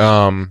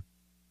that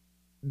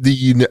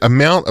the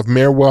amount of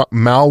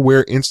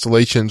malware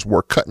installations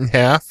were cut in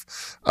half,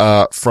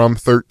 from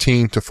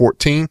 13 to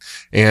 14.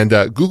 And,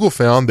 Google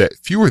found that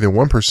fewer than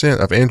 1%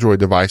 of Android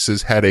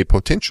devices had a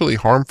potentially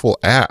harmful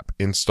app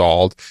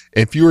installed,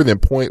 and fewer than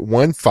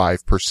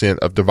 0.15%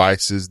 of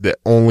devices that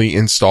only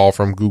install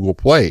from Google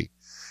Play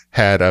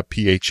had a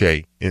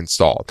PHA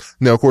installed.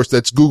 Now, of course,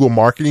 that's Google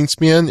marketing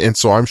spin, and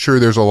so I'm sure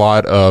there's a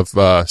lot of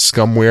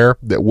scumware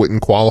that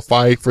wouldn't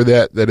qualify for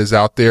that is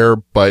out there.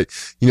 But,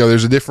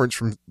 there's a difference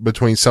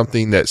between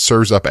something that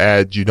serves up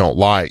ads you don't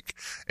like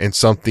and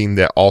something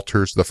that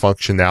alters the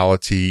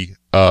functionality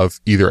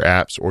of either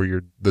apps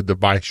or the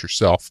device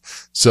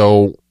yourself.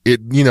 So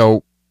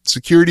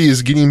security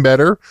is getting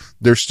better.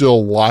 There's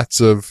still lots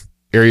of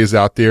areas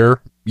out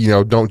there.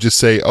 Don't just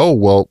say, oh,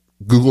 well,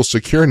 Google's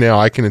secure now,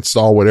 I can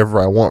install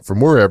whatever I want from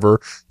wherever.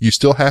 You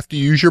still have to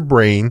use your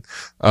brain.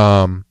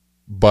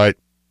 But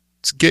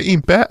it's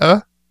getting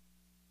better.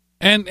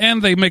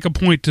 And they make a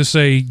point to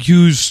say,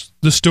 use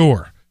the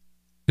store.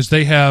 Because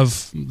they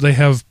have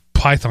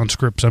Python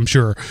scripts, I'm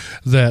sure,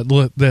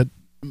 that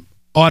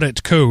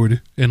audit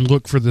code and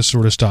look for this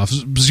sort of stuff.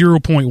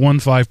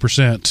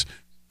 0.15%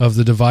 of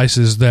the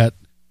devices that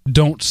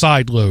don't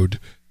sideload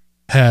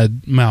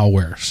had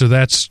malware. So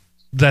that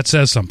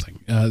says something.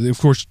 Of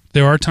course,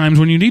 there are times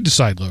when you need to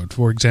sideload.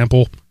 For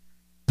example,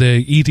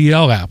 the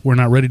ETL app. We're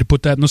not ready to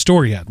put that in the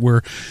store yet.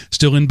 We're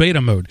still in beta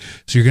mode.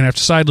 So you're going to have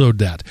to sideload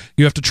that.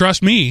 You have to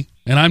trust me,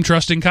 and I'm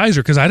trusting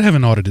Kaiser because I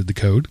haven't audited the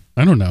code.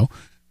 I don't know.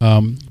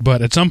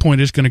 But at some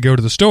point, it's going to go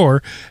to the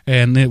store,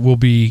 and it will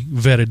be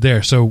vetted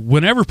there. So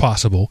whenever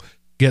possible,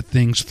 get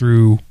things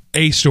through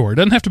a store. It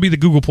doesn't have to be the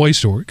Google Play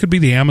Store. It could be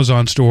the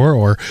Amazon Store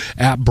or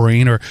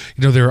AppBrain, or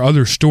there are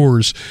other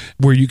stores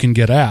where you can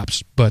get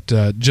apps. But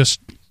just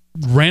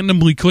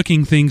randomly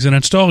clicking things and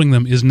installing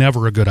them is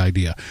never a good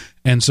idea.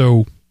 And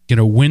so,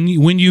 when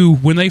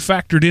they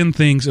factored in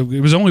things,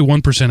 it was only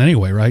 1%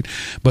 anyway, right?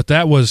 But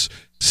that was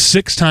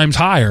 6 times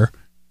higher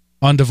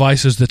on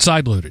devices that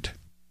sideloaded.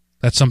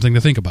 That's something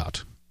to think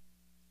about.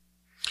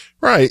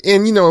 Right.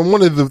 And, and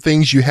one of the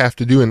things you have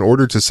to do in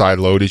order to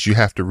sideload is you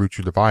have to root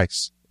your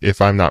device,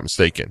 if I'm not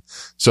mistaken.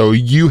 So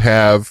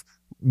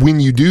when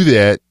you do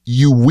that,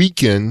 you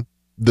weaken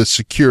the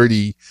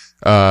security,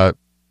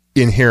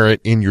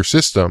 inherent in your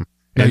system.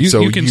 And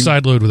you can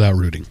sideload without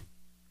rooting.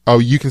 Oh,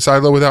 you can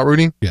sideload without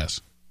rooting?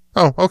 Yes.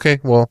 Oh, okay.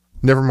 Well,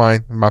 never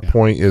mind. My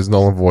point is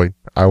null and void.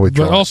 I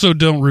withdraw. But also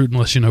don't root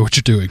unless you know what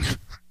you're doing.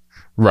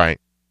 Right.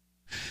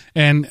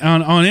 And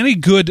on any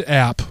good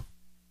app,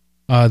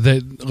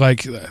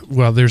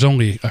 there's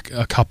only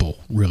a couple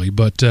really,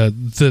 but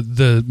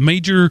the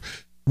major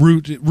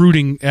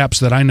rooting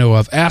apps that I know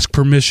of ask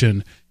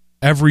permission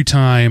every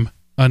time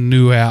a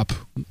new app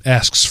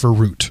asks for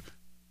root.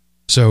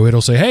 So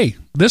it'll say, hey,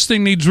 this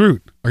thing needs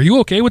root. Are you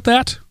okay with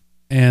that?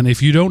 And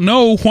if you don't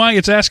know why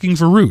it's asking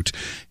for root,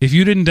 if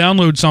you didn't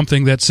download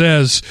something that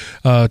says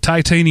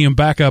titanium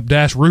backup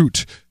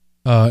 -root,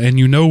 and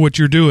you know what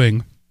you're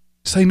doing,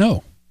 say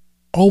no.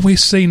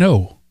 Always say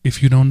no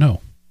if you don't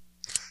know.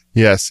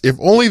 Yes. If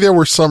only there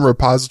were some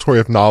repository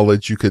of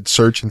knowledge you could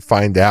search and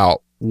find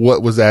out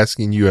what was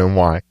asking you and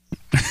why.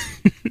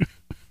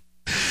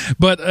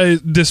 But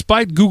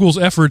despite Google's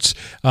efforts,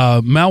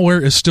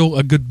 malware is still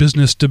a good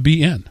business to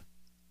be in.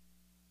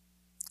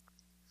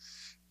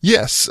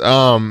 Yes.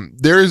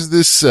 There's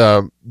this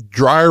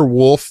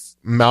Direwolf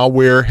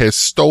malware has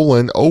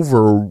stolen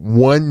over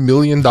 $1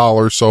 million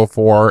so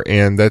far,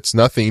 and that's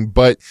nothing,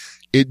 but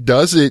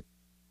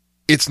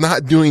it's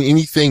not doing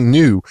anything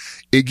new.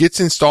 It gets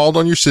installed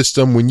on your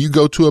system. When you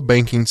go to a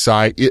banking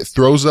site, it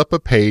throws up a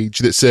page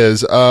that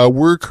says,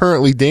 we're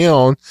currently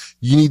down.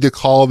 You need to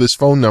call this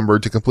phone number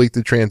to complete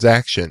the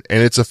transaction.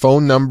 And it's a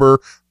phone number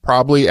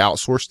probably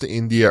outsourced to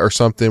India or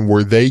something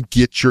where they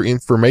get your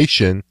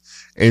information,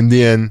 and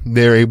then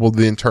they're able to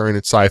then turn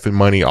and siphon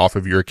money off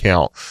of your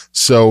account.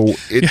 So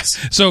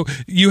So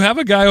you have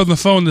a guy on the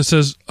phone that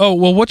says, oh,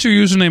 well, what's your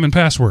username and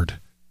password?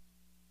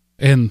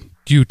 And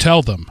you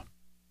tell them,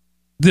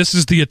 this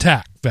is the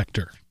attack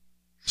vector.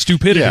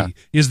 Stupidity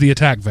is the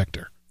attack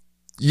vector.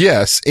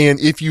 Yes. And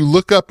if you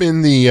look up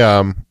in the,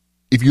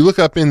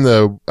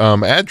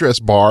 address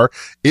bar,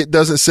 it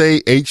doesn't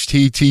say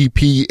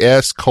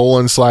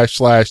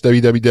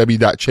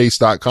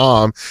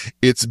https://www.chase.com.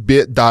 It's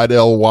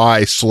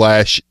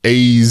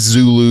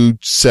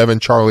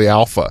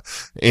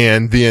bit.ly/azulu7charliealpha.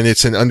 And then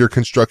it's an under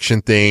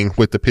construction thing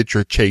with the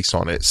picture of Chase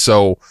on it.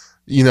 So,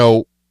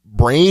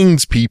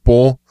 brains,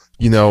 people,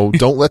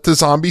 don't let the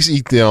zombies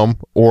eat them,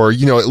 or,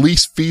 at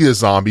least feed a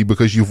zombie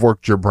because you've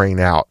worked your brain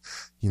out.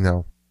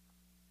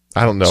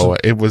 I don't know.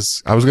 I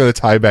was going to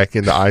tie back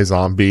into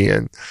iZombie,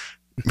 and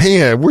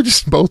man, we're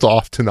just both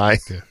off tonight.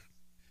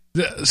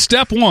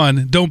 Step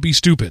 1, don't be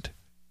stupid.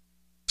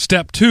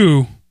 Step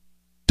 2,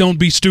 don't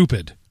be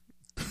stupid.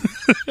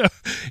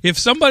 If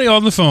somebody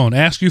on the phone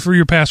asks you for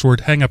your password,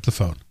 hang up the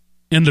phone.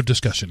 End of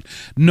discussion.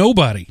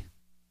 Nobody.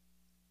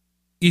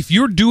 If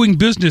you're doing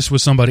business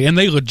with somebody and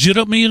they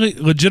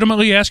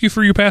legitimately ask you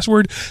for your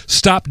password,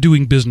 stop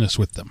doing business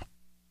with them.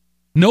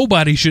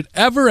 Nobody should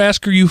ever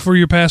ask you for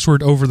your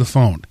password over the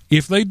phone.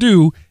 If they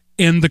do,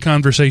 end the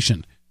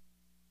conversation.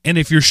 And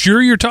if you're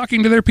sure you're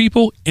talking to their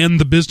people, end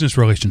the business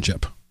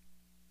relationship.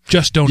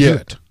 Just don't do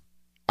it.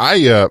 I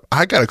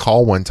got a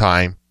call one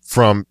time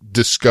from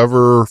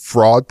Discover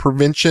Fraud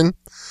Prevention,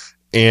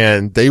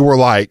 and they were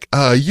like,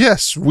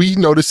 yes, we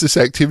noticed this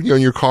activity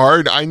on your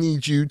card. I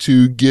need you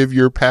to give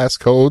your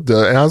passcode.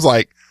 And I was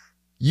like,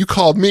 you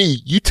called me.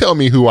 You tell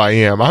me who I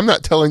am. I'm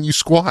not telling you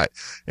squat.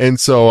 And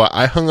so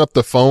I hung up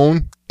the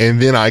phone, and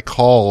then I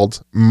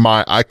called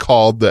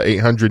the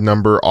 800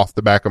 number off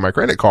the back of my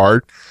credit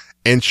card.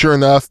 And sure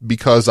enough,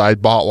 because I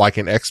bought like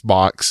an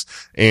Xbox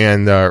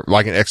and,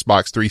 like an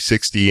Xbox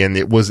 360, and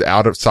it was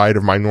out of sight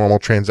of my normal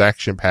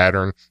transaction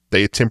pattern,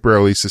 they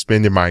temporarily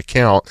suspended my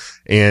account.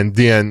 And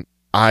then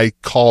I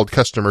called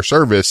customer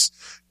service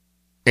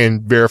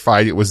and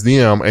verified it was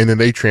them. And then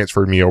they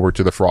transferred me over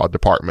to the fraud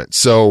department.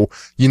 So,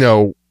 you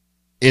know,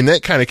 in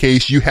that kind of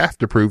case, you have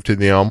to prove to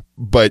them.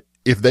 But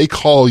if they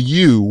call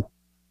you,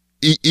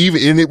 even,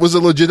 and it was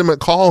a legitimate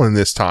call in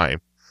this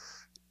time,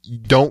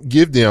 don't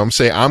give them,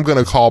 say, I'm going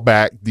to call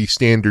back the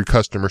standard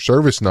customer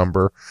service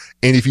number.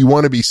 And if you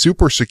want to be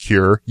super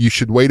secure, you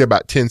should wait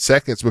about 10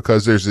 seconds,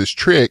 because there's this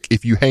trick.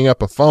 If you hang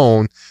up a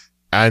phone,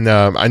 and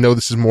I know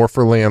this is more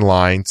for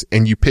landlines,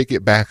 and you pick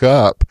it back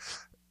up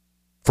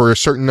for a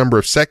certain number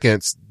of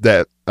seconds,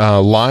 that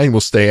line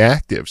will stay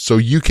active. So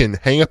you can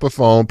hang up a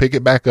phone, pick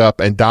it back up,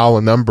 and dial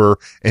a number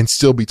and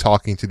still be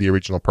talking to the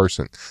original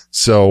person.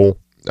 So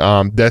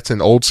that's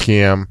an old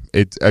scam.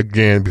 It,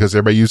 again, because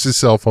everybody uses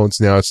cell phones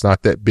now, it's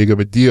not that big of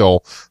a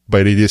deal,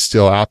 but it is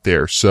still out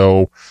there.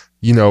 So,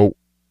 you know,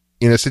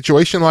 in a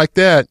situation like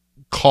that,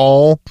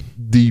 call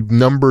the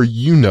number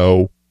you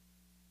know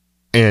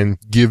and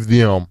give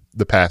them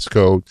the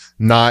passcode,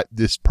 not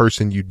this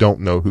person you don't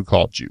know who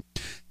called you.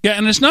 Yeah,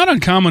 and it's not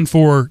uncommon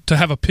to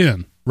have a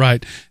PIN.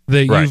 Right.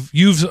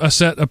 You've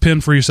set a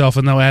PIN for yourself,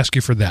 and they'll ask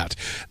you for that.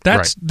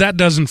 That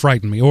doesn't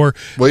frighten me. Or,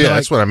 well, yeah,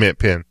 that's what I meant,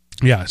 PIN.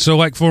 Yeah. So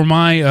like for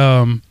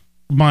my,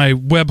 my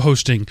web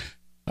hosting,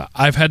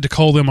 I've had to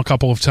call them a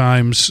couple of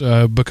times,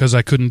 because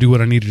I couldn't do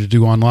what I needed to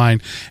do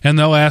online, and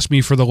they'll ask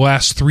me for the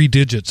last 3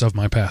 digits of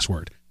my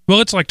password.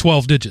 Well, it's like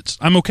 12 digits.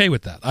 I'm okay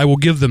with that. I will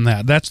give them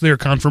that. That's their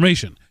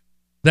confirmation.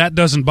 That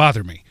doesn't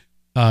bother me.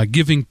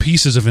 Giving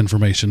pieces of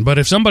information. But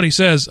if somebody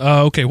says,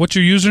 okay, what's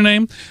your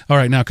username? All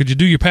right, now could you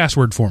do your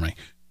password for me?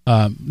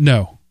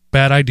 No.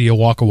 Bad idea.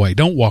 Walk away.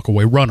 Don't walk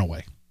away. Run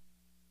away.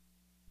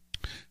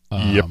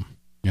 Yep.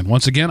 And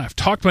once again, I've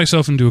talked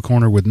myself into a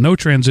corner with no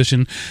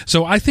transition,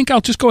 so I think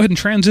I'll just go ahead and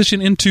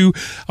transition into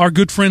our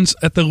good friends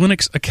at the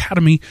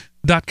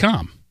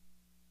linuxacademy.com.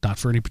 Not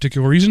for any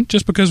particular reason,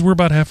 just because we're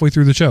about halfway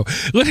through the show.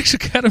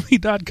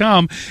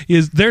 LinuxAcademy.com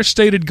is their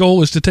stated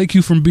goal is to take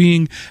you from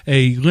being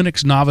a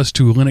Linux novice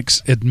to a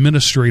Linux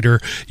administrator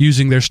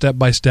using their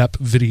step-by-step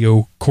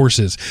video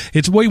courses.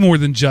 It's way more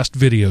than just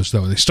videos,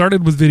 though. They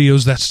started with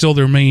videos. That's still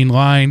their main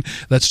line.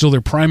 That's still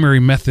their primary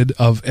method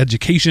of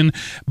education.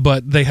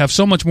 But they have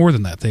so much more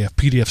than that. They have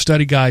PDF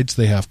study guides.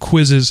 They have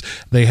quizzes.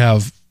 They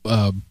have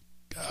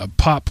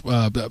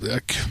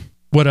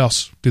what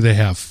else do they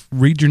have?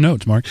 Read your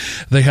notes, Mark.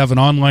 They have an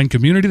online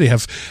community. They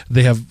have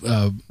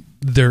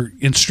their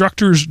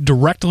instructors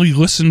directly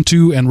listen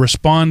to and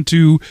respond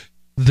to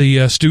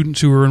the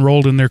students who are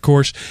enrolled in their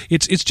course.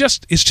 It's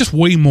just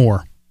way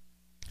more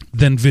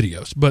than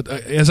videos. But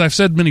as I've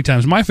said many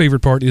times, my favorite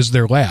part is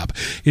their lab.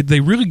 They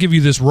really give you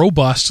this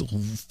robust,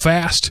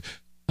 fast,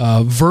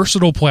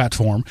 versatile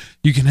platform.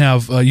 You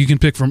can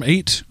pick from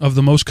 8 of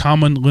the most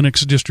common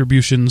Linux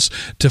distributions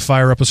to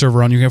fire up a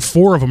server on. You have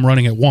 4 of them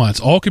running at once,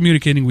 all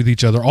communicating with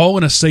each other, all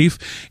in a safe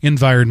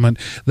environment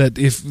that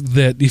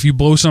if you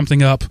blow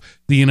something up,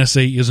 the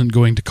NSA isn't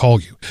going to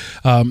call you.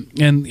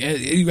 And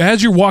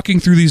as you're walking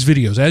through these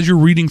videos, as you're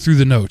reading through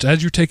the notes,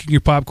 as you're taking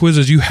your pop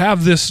quizzes, you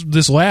have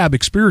this lab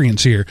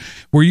experience here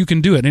where you can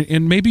do it.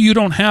 And maybe you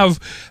don't have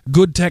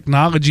good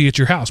technology at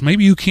your house.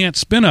 Maybe you can't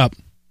spin up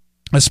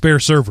a spare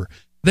server.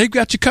 They've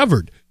got you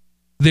covered.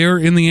 They're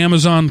in the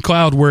Amazon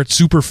cloud where it's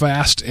super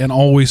fast and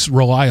always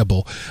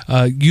reliable.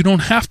 You don't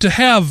have to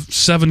have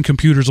 7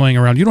 computers laying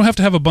around. You don't have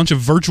to have a bunch of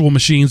virtual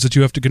machines that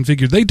you have to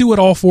configure. They do it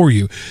all for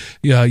you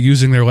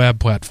using their lab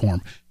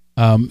platform.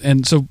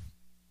 And so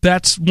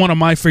that's one of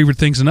my favorite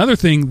things. Another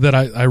thing that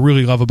I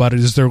really love about it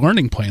is their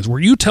learning plans, where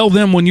you tell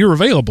them when you're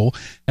available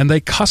and they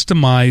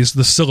customize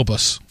the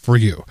syllabus for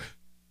you.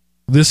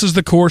 This is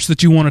the course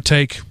that you want to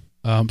take,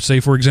 say,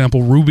 for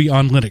example, Ruby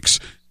on Linux.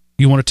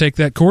 You want to take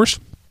that course?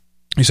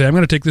 You say, I'm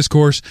going to take this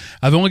course.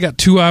 I've only got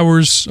 2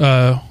 hours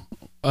a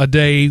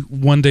day,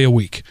 1 day a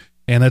week,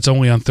 and that's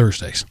only on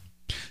Thursdays.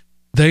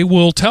 They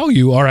will tell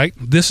you, all right,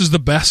 this is the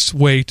best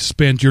way to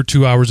spend your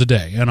 2 hours a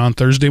day. And on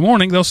Thursday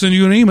morning, they'll send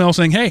you an email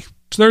saying, hey,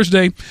 it's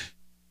Thursday.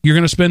 You're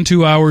going to spend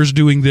 2 hours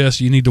doing this.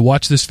 You need to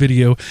watch this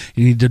video.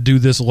 You need to do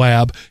this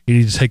lab. You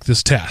need to take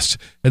this test.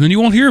 And then you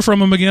won't hear from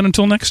them again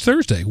until next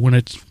Thursday when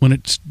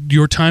it's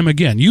your time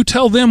again. You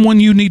tell them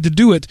when you need to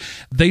do it.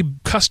 They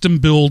custom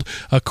build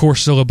a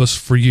course syllabus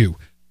for you.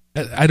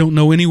 I don't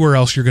know anywhere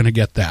else you're going to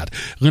get that.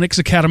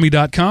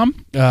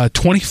 LinuxAcademy.com,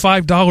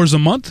 $25 a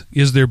month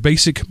is their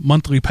basic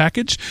monthly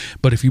package.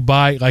 But if you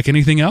buy like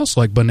anything else,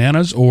 like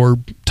bananas or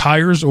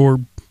tires or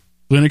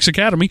Linux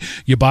Academy,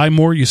 you buy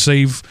more, you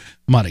save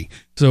money.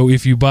 So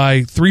if you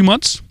buy 3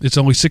 months, it's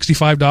only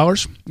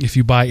 $65. If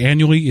you buy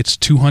annually, it's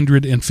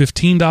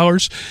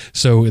 $215.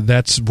 So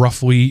that's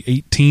roughly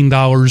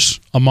 $18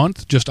 a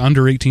month, just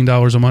under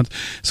 $18 a month.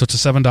 So it's a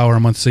 $7 a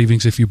month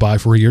savings if you buy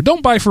for a year.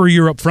 Don't buy for a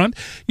year up front.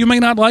 You may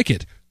not like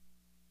it.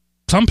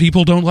 Some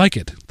people don't like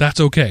it. That's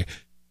okay.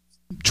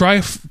 Try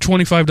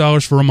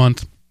 $25 for a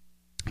month.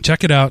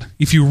 Check it out.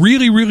 If you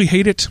really, really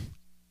hate it,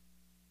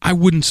 it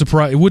wouldn't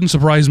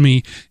surprise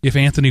me if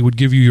Anthony would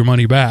give you your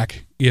money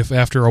back if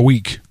after a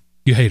week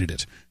you hated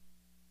it.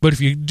 But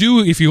if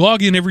you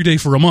log in every day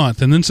for a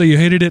month and then say you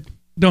hated it,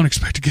 don't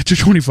expect to get your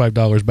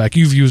 $25 back.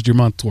 You've used your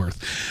month's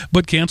worth.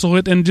 But cancel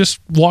it and just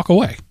walk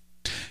away.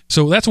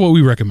 So that's what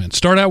we recommend.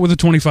 Start out with the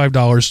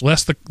 $25,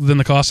 less than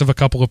the cost of a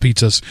couple of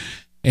pizzas,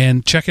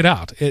 and check it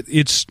out.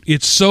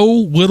 It's so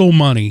little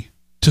money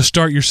to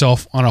start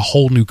yourself on a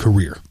whole new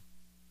career.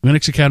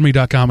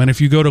 LinuxAcademy.com. And if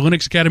you go to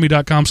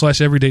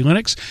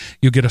LinuxAcademy.com/everydaylinux,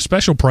 you'll get a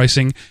special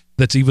pricing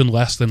that's even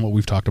less than what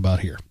we've talked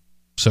about here.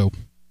 So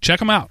check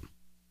them out.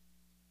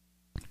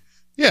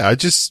 Yeah,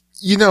 just,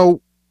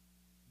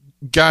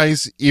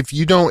 guys, if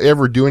you don't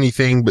ever do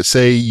anything but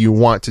say you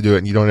want to do it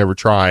and you don't ever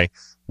try,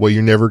 well,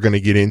 you're never going to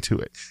get into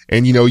it.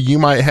 And, you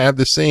might have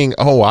this thing,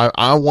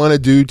 I want to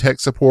do tech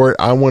support.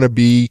 I want to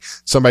be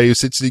somebody who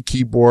sits at the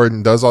keyboard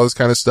and does all this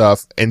kind of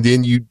stuff. And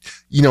then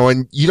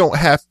and you don't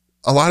have,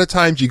 a lot of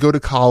times you go to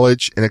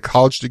college and a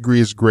college degree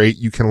is great.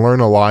 You can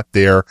learn a lot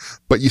there,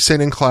 but you sit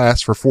in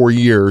class for 4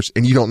 years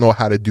and you don't know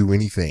how to do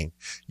anything.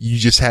 You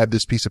just have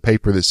this piece of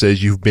paper that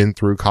says you've been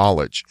through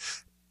college.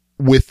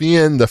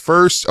 Within the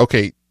first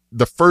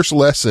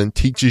lesson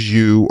teaches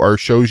you or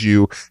shows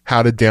you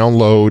how to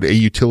download a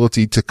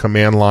utility to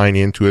command line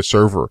into a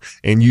server,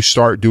 and you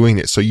start doing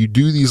it. So you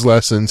do these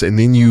lessons and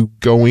then you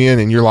go in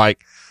and you're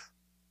like,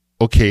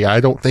 okay, I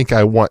don't think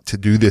I want to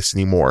do this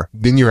anymore.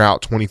 Then you're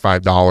out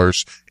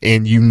 $25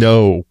 and you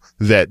know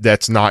that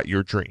that's not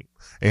your dream.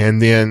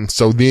 And then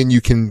you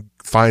can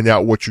find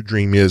out what your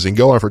dream is and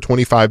go on. For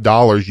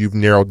 $25, you've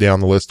narrowed down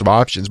the list of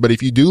options. But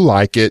if you do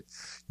like it,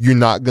 you're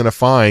not going to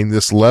find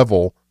this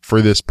level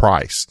for this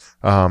price,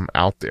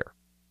 out there.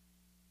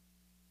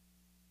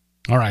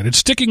 All right. And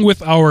sticking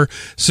with our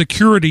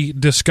security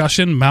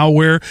discussion,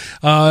 malware,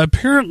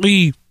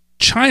 apparently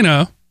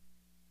China,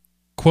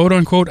 quote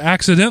unquote,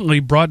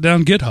 accidentally brought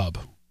down GitHub.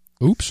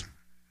 Oops.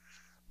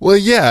 Well,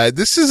 yeah,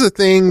 this is a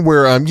thing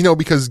where,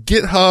 because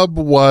GitHub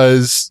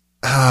was,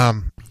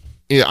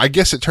 I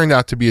guess it turned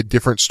out to be a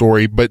different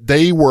story, but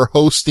they were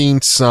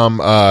hosting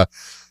some,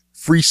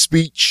 free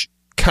speech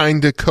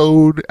kind of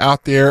code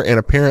out there. And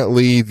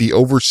apparently the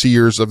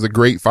overseers of the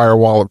Great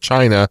Firewall of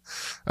China,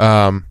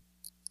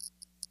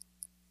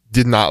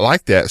 did not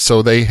like that.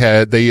 So they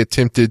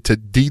attempted to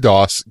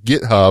DDoS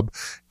GitHub,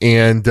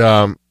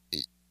 and,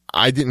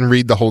 I didn't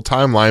read the whole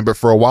timeline, but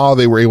for a while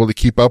they were able to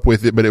keep up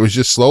with it, but it was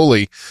just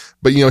slowly.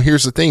 But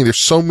here's the thing. There's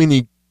so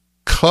many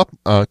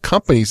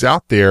companies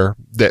out there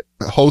that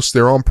host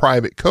their own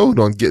private code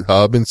on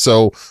GitHub. And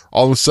so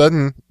all of a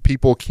sudden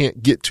people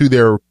can't get to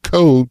their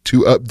code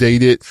to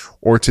update it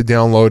or to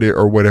download it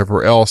or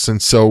whatever else.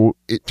 And so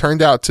it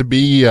turned out to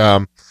be,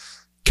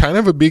 kind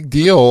of a big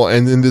deal.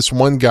 And then this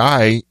one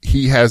guy,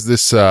 he has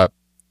this,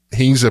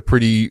 he's a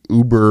pretty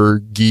uber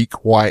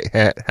geek, white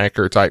hat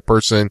hacker type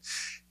person.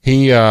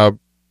 He,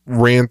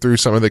 ran through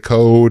some of the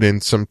code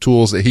and some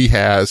tools that he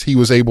has. He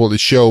was able to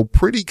show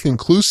pretty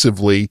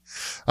conclusively,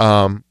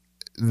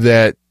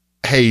 that,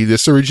 hey,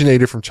 this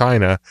originated from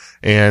China.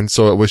 And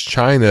so it was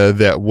China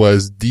that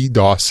was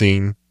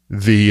DDoSing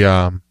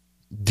GitHub.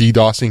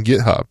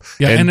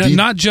 Yeah. And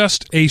not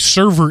just a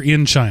server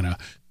in China,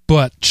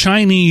 but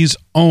Chinese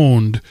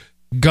owned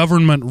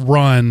government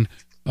run,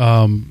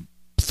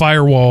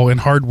 firewall and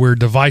hardware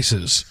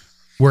devices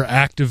were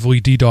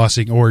actively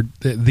DDoSing, or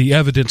the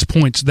evidence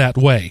points that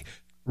way.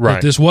 Right.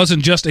 That this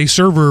wasn't just a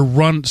server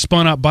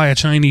spun up by a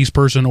Chinese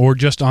person or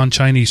just on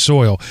Chinese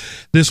soil.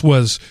 This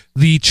was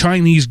the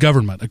Chinese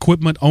government,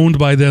 equipment owned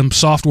by them,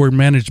 software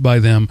managed by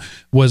them,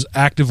 was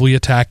actively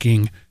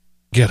attacking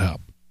GitHub.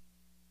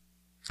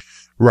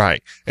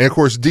 Right. And of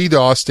course,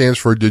 DDoS stands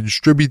for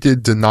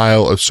Distributed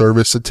Denial of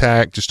Service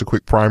Attack. Just a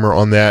quick primer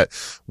on that.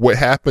 What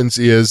happens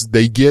is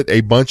they get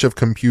a bunch of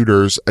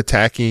computers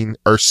attacking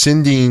or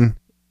sending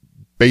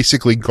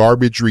basically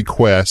garbage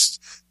requests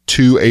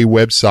to a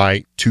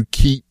website to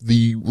keep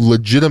the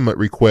legitimate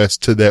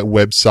request to that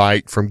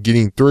website from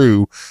getting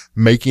through,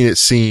 making it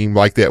seem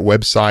like that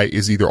website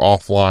is either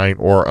offline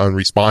or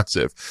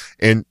unresponsive.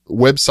 And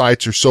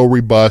websites are so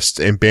robust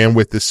and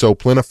bandwidth is so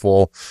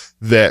plentiful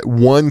that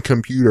one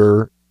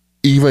computer,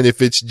 even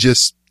if it's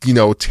just,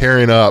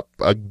 tearing up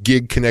a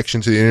gig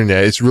connection to the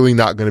internet, it's really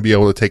not going to be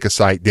able to take a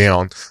site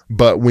down.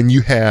 But when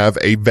you have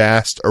a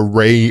vast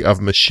array of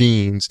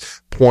machines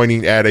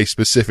pointing at a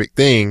specific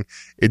thing,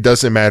 it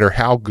doesn't matter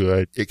how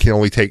good, it can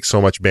only take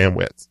so much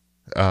bandwidth.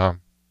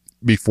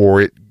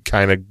 before it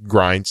kind of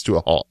grinds to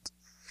a halt.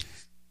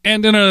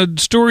 And in a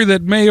story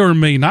that may or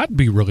may not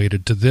be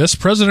related to this,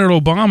 President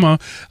Obama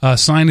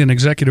signed an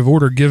executive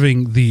order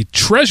giving the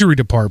Treasury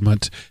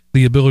Department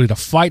the ability to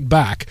fight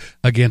back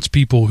against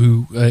people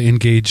who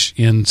engage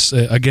in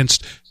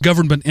against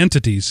government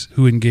entities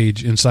who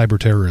engage in cyber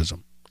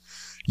terrorism.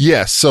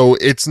 Yes, so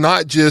it's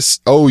not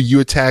just,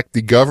 you attacked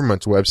the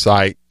government's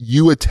website,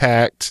 you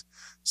attacked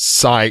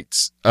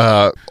sites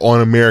on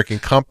American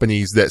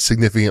companies that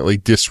significantly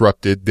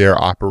disrupted their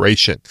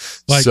operation.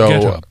 Like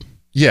GitHub.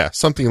 Yeah,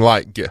 something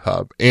like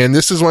GitHub. And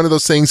this is one of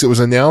those things that was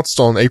announced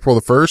on April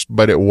the 1st,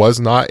 but it was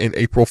not in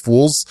April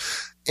Fool's.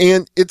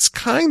 And it's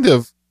kind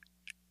of,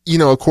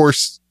 of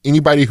course,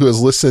 anybody who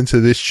has listened to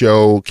this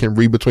show can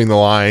read between the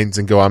lines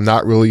and go, I'm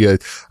not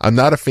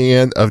a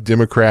fan of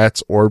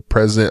Democrats or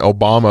President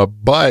Obama,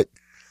 but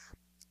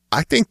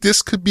I think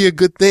this could be a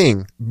good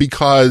thing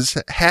because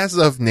as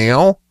of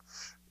now,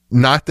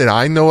 not that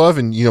I know of,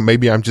 and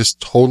maybe I'm just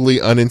totally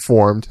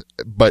uninformed,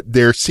 but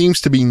there seems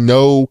to be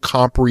no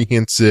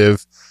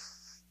comprehensive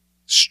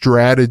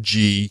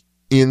strategy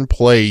in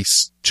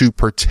place to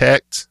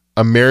protect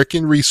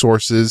American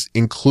resources,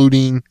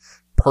 including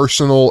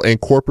personal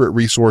and corporate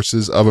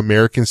resources of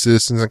American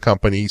citizens and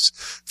companies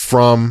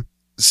from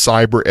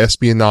cyber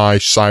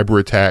espionage,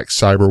 cyber attacks,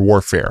 cyber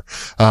warfare.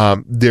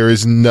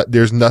 There's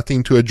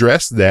nothing to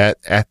address that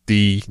at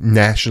the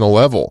national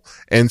level.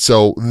 And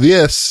so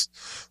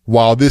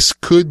while this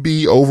could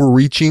be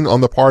overreaching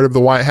on the part of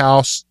the White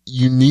House,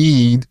 you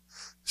need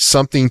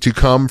something to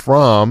come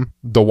from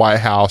the White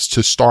House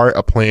to start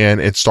a plan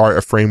and start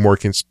a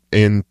framework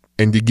and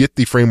to get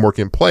the framework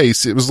in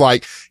place. It was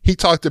like he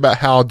talked about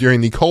how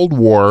during the Cold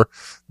War,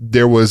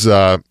 there was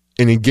an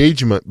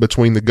engagement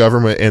between the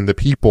government and the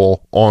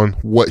people on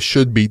what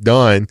should be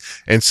done.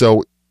 And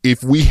so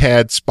if we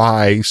had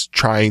spies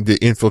trying to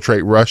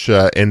infiltrate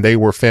Russia and they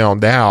were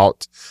found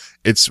out,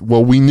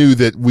 we knew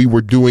that we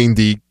were doing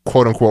the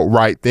quote unquote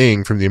right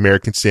thing from the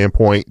American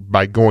standpoint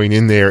by going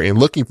in there and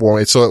looking for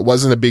it. So it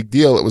wasn't a big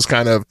deal. It was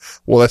kind of,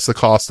 that's the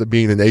cost of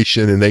being a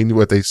nation, and they knew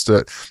what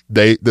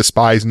the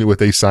spies knew what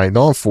they signed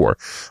on for.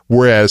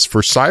 Whereas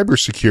for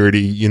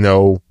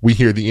cybersecurity, we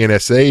hear the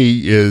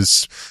NSA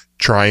is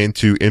trying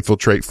to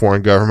infiltrate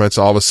foreign governments.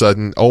 All of a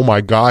sudden, oh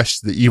my gosh,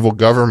 the evil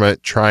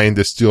government trying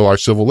to steal our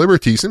civil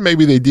liberties. And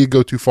maybe they did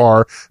go too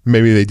far.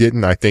 Maybe they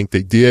didn't. I think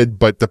they did.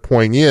 But the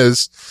point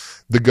is,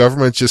 the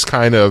government's just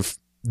kind of,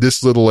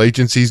 this little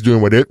agency's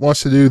doing what it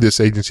wants to do.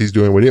 This agency's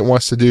doing what it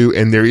wants to do.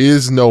 And there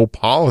is no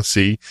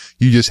policy.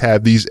 You just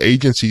have these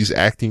agencies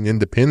acting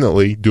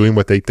independently, doing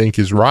what they think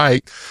is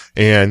right.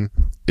 And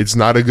it's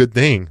not a good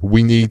thing.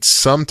 We need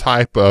some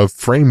type of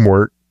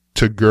framework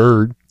to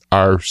gird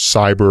our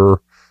cyber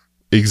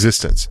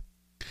existence.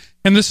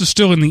 And this is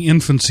still in the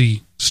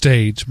infancy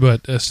stage, but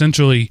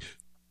essentially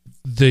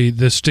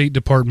the State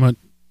Department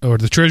or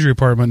the Treasury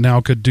Department now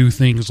could do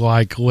things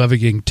like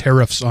levying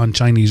tariffs on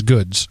Chinese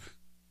goods,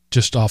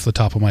 just off the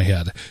top of my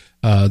head.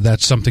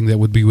 That's something that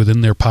would be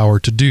within their power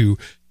to do.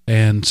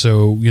 And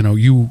so,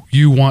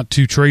 you want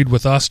to trade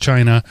with us,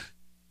 China,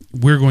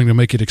 we're going to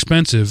make it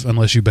expensive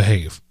unless you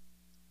behave.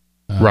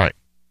 Right.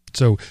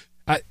 So,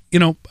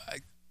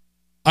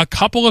 a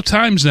couple of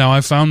times now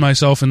I've found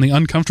myself in the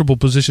uncomfortable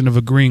position of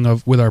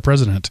agreeing with our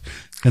president,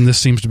 and this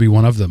seems to be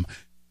one of them.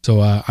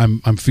 So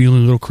I'm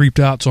feeling a little creeped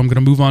out, so I'm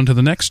going to move on to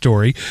the next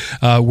story,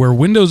 where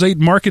Windows 8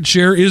 market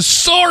share is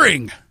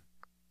soaring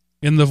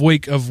in the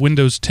wake of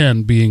Windows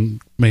 10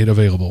 being made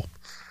available.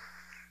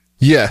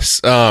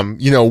 Yes.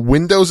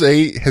 Windows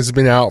 8 has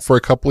been out for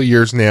a couple of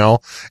years now,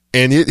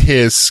 and it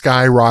has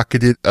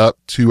skyrocketed up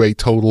to a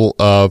total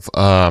of,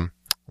 let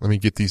me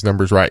get these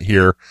numbers right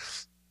here.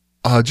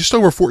 Just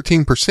over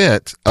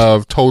 14%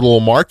 of total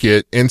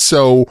market. And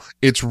so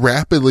it's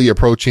rapidly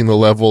approaching the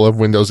level of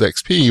Windows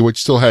XP, which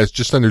still has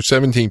just under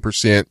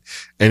 17%.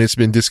 And it's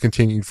been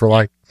discontinued for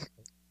like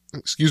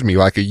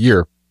a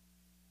year.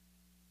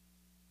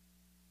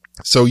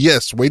 So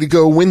yes, way to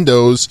go,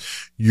 Windows.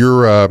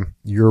 You're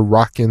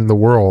rocking the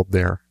world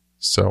there.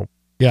 So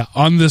yeah,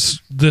 on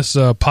this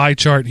pie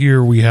chart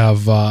here, we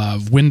have,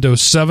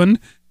 Windows 7,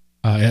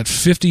 at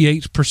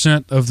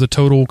 58% of the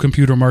total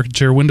computer market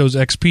share, Windows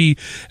XP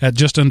at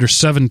just under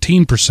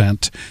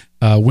 17%,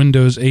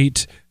 Windows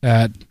 8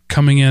 at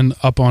coming in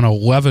up on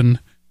 11%.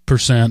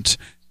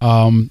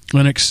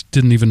 Linux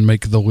didn't even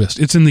make the list.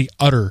 It's in the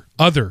other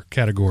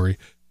category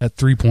at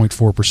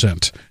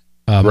 3.4%.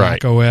 Right.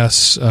 Mac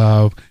OS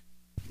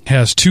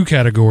has two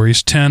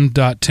categories.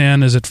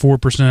 10.10 is at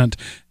 4%,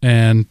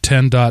 and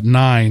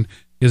 10.9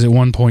 is at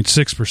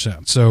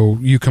 1.6%. So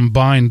you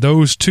combine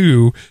those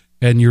two,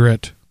 and you're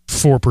at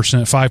 4%,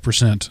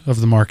 5%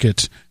 of the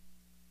market.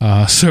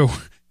 So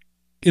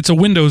it's a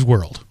Windows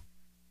world,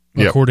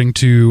 according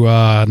to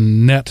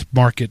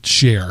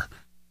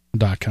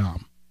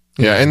netmarketshare.com.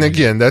 Yeah, and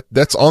again,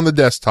 that's on the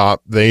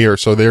desktop. They're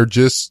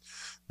just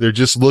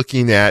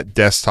looking at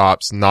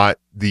desktops, not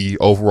the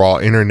overall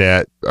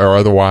internet, or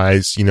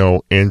otherwise,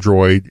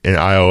 Android and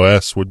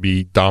iOS would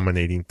be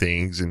dominating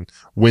things, and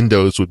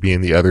Windows would be in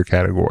the other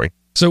category.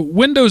 So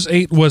Windows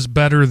 8 was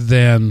better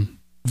than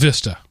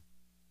Vista,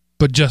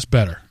 but just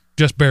better,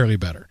 just barely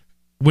better.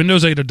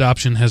 Windows 8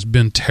 adoption has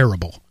been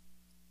terrible,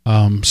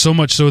 so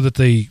much so that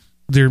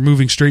they're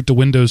moving straight to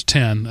Windows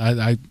 10.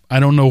 I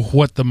don't know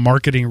what the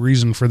marketing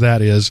reason for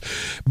that is,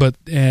 but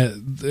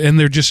and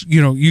they're just,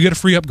 you get a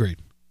free upgrade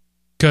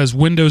because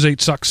Windows 8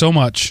 sucks so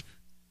much.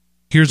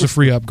 Here's a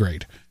free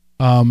upgrade.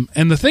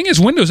 And the thing is,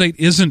 Windows 8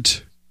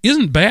 isn't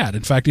bad.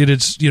 In fact,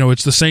 it's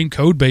the same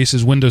code base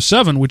as Windows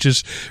 7, which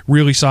is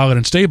really solid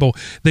and stable.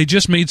 They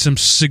just made some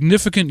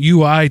significant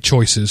UI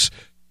choices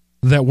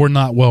that were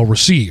not well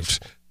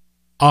received,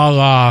 a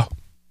la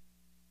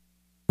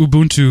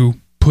Ubuntu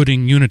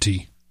putting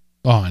Unity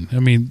on. I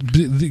mean,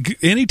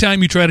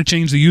 anytime you try to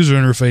change the user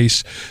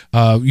interface,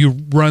 you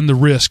run the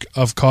risk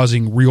of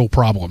causing real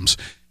problems.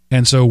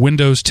 And so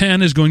Windows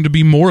 10 is going to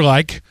be more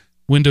like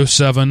Windows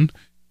 7,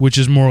 which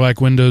is more like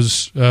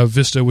Windows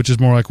Vista, which is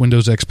more like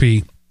Windows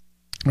XP.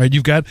 Right?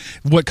 You've got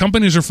what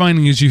companies are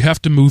finding is you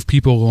have to move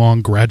people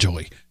along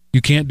gradually.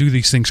 You can't do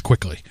these things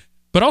quickly.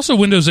 But also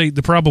Windows 8,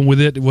 the problem with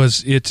it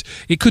was it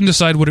couldn't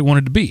decide what it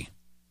wanted to be.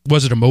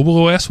 Was it a mobile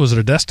OS? Was it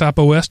a desktop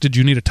OS? Did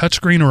you need a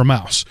touchscreen or a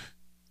mouse?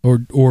 Or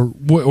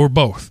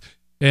both?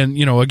 And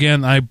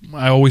again, I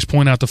always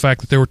point out the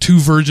fact that there were two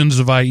versions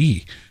of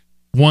IE.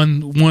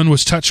 One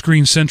was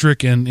touchscreen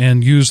centric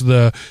and used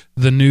the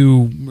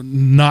new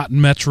not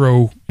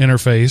Metro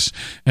interface,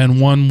 and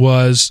one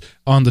was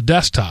on the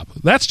desktop.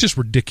 That's just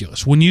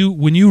ridiculous. When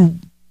you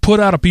put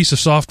out a piece of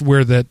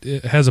software that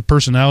has a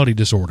personality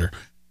disorder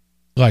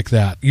like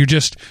that,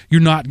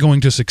 you're not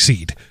going to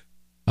succeed.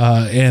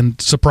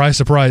 And surprise,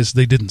 surprise,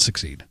 they didn't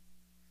succeed.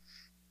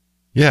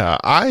 Yeah,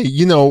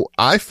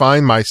 I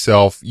find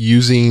myself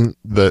using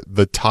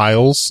the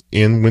tiles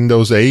in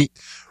Windows 8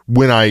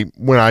 when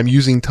I'm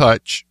using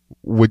touch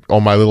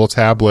on my little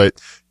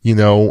tablet.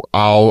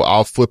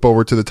 I'll flip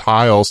over to the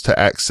tiles to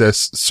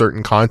access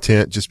certain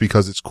content just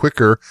because it's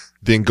quicker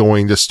than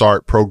going to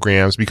start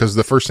programs, because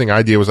the first thing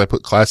I did was I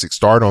put Classic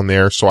Start on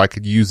there so I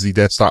could use the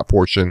desktop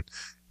portion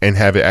and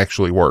have it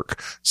actually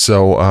work.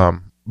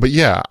 So, but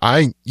yeah,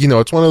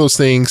 it's one of those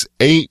things.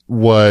 8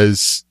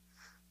 was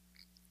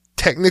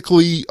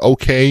technically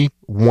okay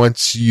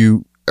once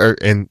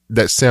and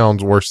that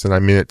sounds worse than I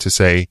meant it to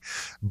say,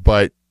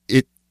 but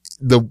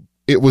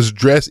it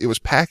was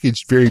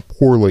packaged very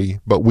poorly,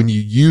 but when you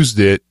used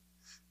it,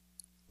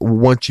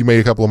 once you made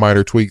a couple of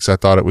minor tweaks, I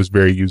thought it was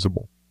very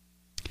usable.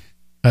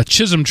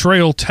 Chisholm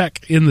Trail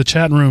Tech in the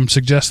chat room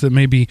suggests that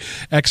maybe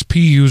XP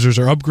users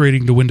are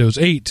upgrading to Windows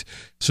 8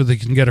 so they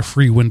can get a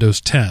free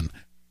Windows 10.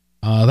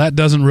 That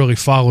doesn't really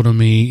follow to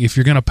me. If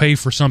you're going to pay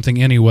for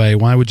something anyway,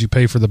 why would you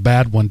pay for the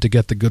bad one to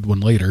get the good one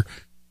later?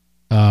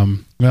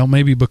 Well,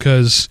 maybe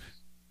because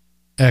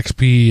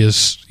XP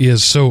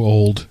is so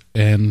old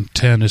and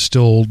 10 is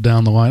still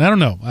down the line. I don't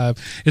know.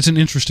 It's an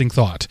interesting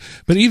thought.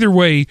 But either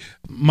way,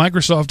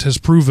 Microsoft has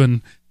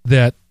proven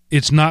that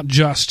it's not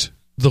just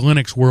the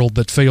Linux world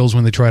that fails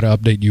when they try to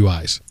update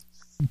UIs.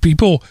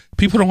 People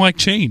don't like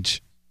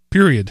change,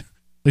 period.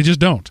 They just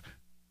don't.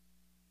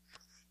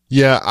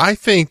 Yeah, I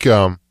think,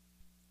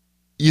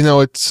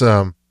 it's,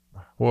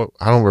 well,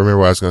 I don't remember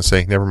what I was going to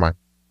say. Never mind.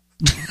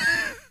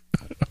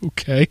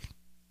 Okay.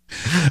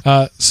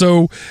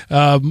 So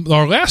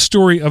our last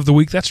story of the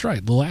week, that's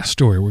right, the last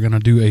story. We're going to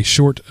do a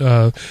short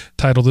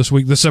title this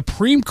week. The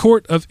Supreme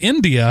Court of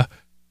India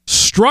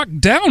struck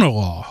down a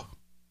law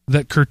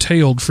that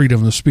curtailed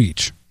freedom of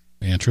speech.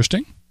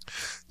 Interesting.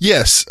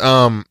 Yes.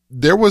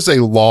 There was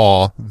a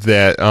law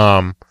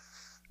that,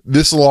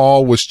 this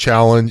law was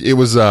challenged. It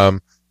was,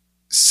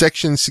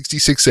 Section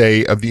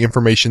 66A of the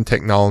Information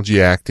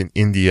Technology Act in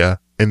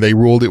India, and they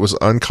ruled it was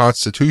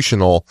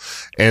unconstitutional.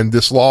 And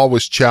this law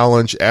was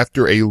challenged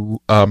after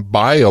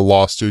by a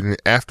law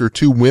student after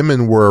 2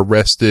 women were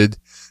arrested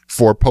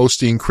for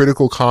posting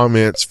critical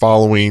comments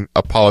following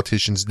a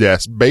politician's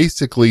death.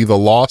 Basically, the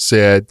law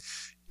said,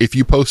 if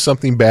you post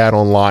something bad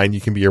online, you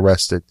can be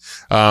arrested.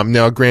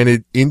 Now,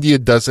 granted, India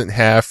doesn't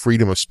have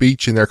freedom of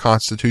speech in their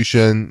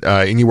constitution,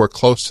 anywhere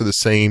close to the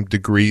same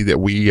degree that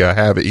we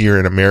have it here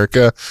in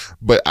America.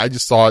 But I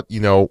just thought,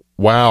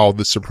 wow,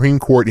 the Supreme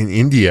Court in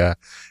India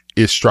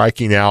is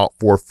striking out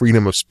for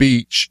freedom of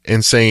speech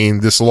and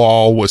saying this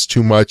law was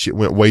too much. It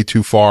went way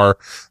too far.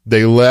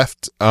 They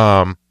left,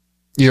 they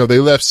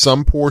left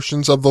some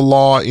portions of the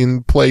law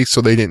in place. So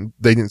they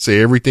didn't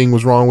say everything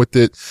was wrong with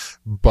it.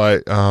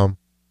 But,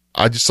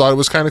 I just thought it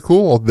was kind of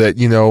cool that,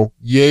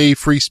 yay,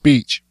 free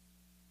speech.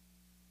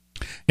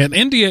 And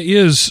India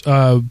is,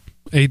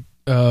 they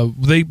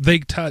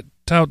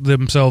tout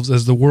themselves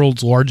as the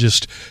world's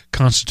largest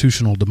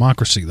constitutional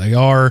democracy. They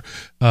are,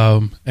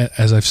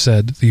 as I've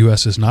said, the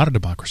U.S. is not a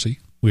democracy.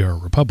 We are a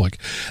republic.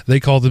 They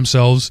call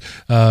themselves,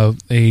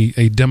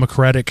 a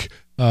democratic,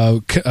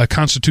 a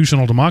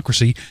constitutional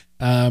democracy.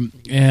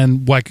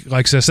 And like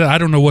I said, I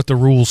don't know what the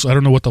rules, I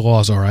don't know what the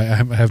laws are. I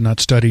have not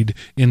studied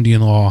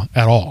Indian law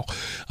at all.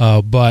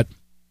 But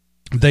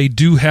they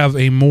do have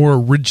a more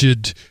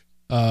rigid,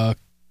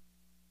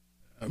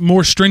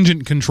 more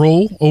stringent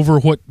control over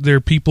what their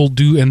people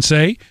do and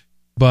say.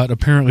 but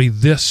apparently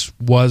this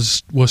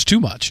was too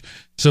much.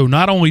 So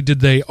not only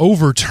did they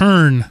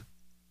overturn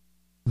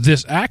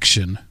this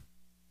action,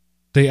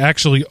 they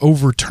actually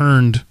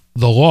overturned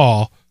the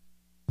law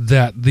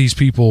that these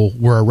people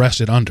were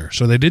arrested under.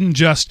 So they didn't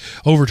just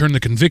overturn the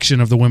conviction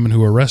of the women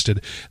who were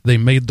arrested, they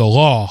made the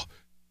law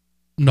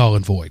null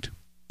and void.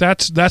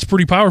 That's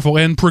pretty powerful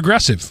and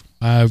progressive.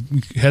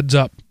 Heads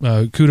up.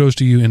 Kudos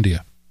to you,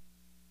 India.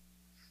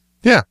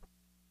 Yeah.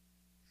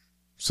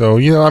 So,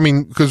 I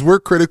mean, because we're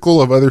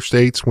critical of other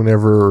states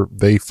whenever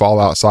they fall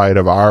outside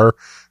of our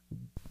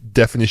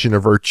definition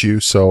of virtue.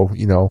 So,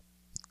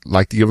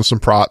 like to give them some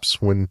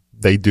props when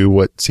they do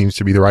what seems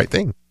to be the right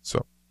thing.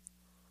 So,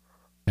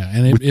 yeah,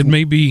 and it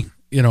may be,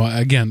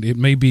 again, it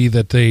may be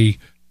that they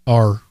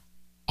are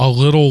a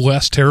little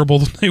less terrible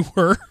than they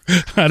were.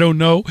 I don't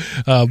know,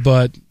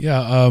 but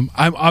yeah,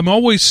 I'm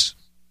always.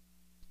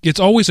 It's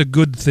always a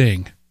good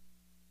thing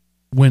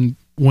when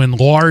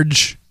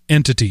large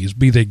entities,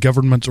 be they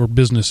governments or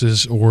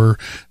businesses or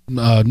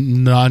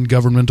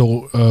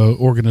non-governmental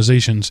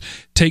organizations,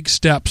 take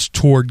steps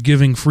toward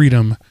giving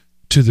freedom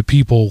to the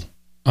people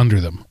under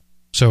them.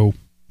 So,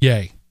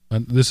 yay.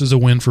 This is a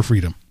win for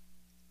freedom.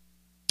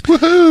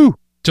 Woohoo!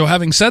 So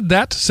having said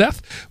that,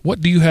 Seth,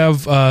 what do you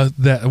have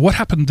what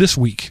happened this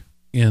week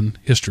in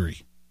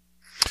history?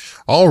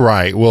 All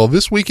right. Well,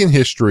 this week in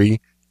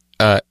history,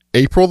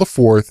 April the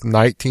 4th,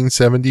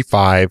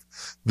 1975,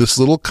 this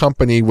little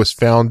company was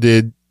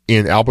founded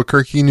in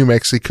Albuquerque, New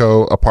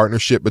Mexico, a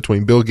partnership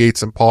between Bill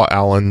Gates and Paul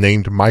Allen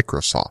named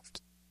Microsoft.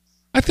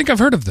 I think I've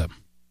heard of them.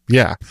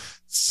 Yeah.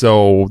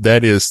 So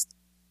that is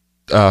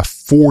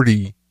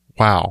 40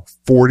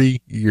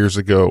 years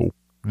ago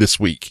this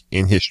week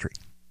in history.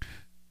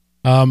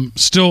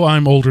 Still,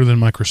 I'm older than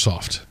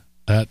Microsoft.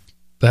 That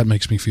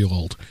makes me feel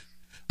old.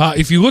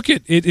 If you look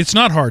at it, it's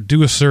not hard.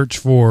 Do a search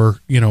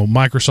for,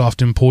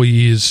 Microsoft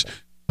employees,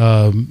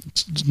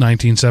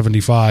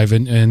 1975,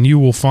 and you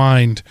will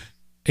find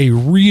a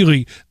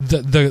really,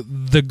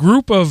 the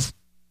group of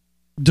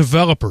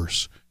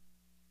developers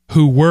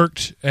who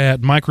worked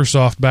at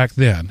Microsoft back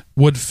then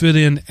would fit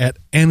in at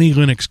any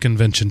Linux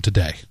convention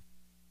today.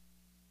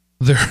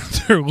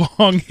 They're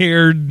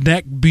long-haired,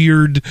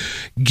 neck-beard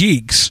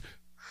geeks.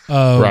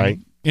 Right.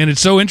 And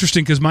it's so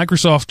interesting because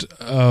Microsoft,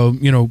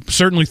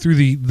 certainly through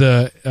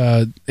the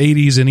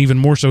 80s and even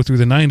more so through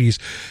the 90s,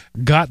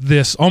 got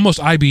this almost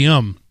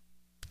IBM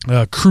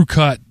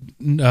crew-cut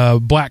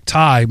black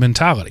tie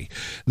mentality.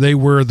 They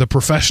were the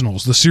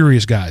professionals, the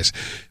serious guys.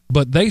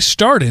 But they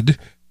started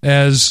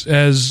as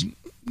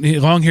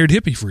long-haired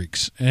hippie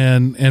freaks,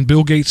 and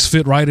Bill Gates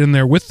fit right in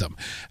there with them.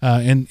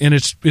 And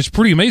it's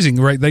pretty amazing,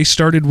 right? They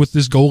started with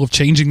this goal of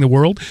changing the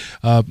world.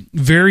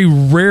 Very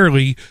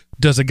rarely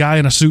does a guy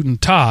in a suit and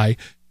tie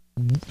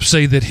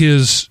say that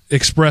his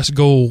express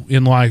goal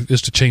in life is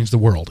to change the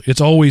world.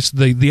 It's always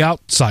the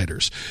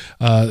outsiders,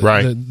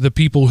 right? The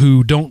people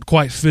who don't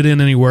quite fit in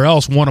anywhere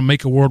else want to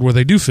make a world where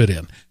they do fit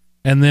in.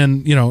 And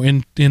then,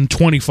 in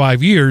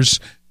 25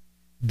 years,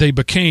 they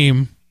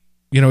became,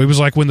 it was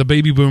like when the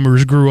baby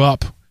boomers grew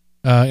up,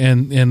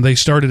 and they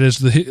started as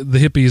the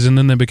hippies, and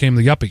then they became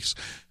the yuppies.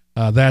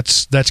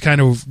 That's kind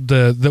of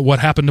the what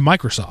happened to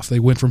Microsoft. They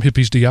went from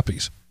hippies to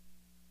yuppies.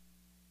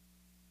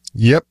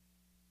 Yep.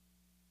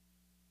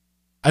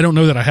 I don't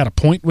know that I had a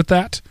point with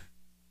that,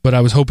 but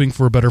I was hoping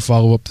for a better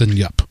follow-up than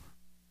yup.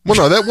 That's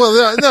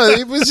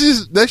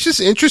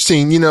just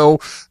interesting.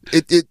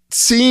 It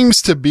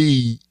seems to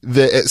be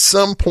that at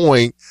some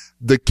point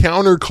the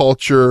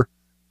counterculture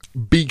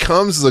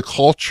becomes the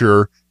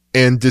culture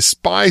and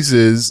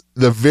despises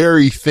the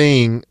very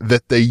thing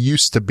that they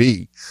used to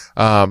be.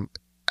 I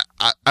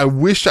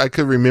wish I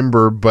could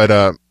remember,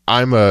 but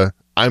I'm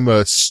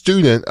a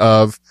student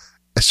of.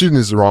 A student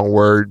is the wrong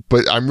word,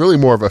 but I'm really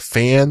more of a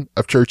fan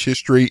of church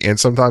history, and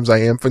sometimes I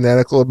am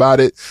fanatical about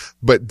it.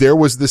 But there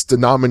was this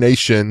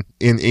denomination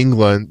in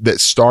England that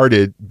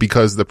started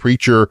because the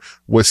preacher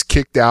was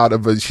kicked out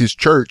of his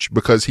church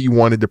because he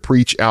wanted to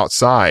preach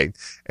outside.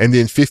 And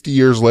then 50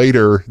 years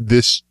later,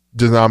 this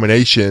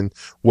denomination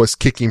was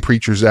kicking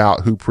preachers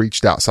out who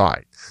preached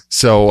outside.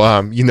 So,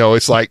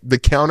 it's like the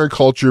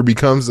counterculture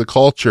becomes the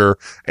culture,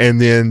 and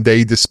then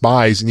they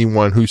despise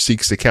anyone who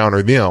seeks to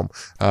counter them.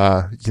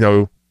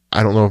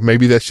 I don't know if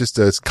maybe that's just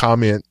a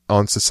comment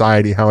on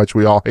society, how much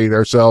we all hate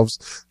ourselves.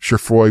 I'm sure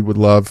Freud would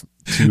love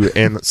to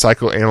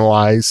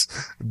psychoanalyze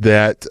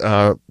that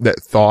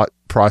thought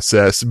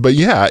process. But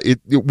yeah,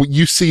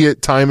 you see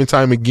it time and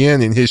time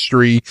again in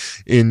history,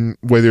 in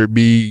whether it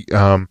be,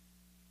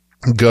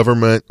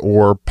 government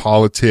or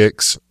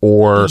politics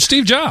or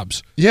Steve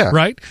Jobs. Yeah.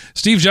 Right.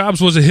 Steve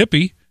Jobs was a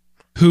hippie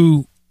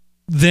who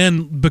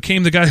then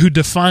became the guy who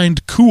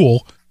defined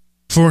cool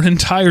for an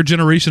entire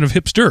generation of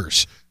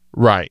hipsters.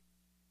 Right.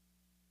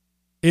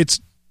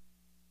 It's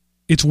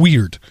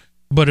weird,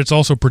 but it's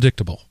also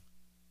predictable.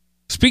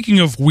 Speaking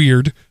of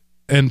weird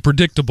and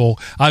predictable,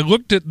 I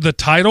looked at the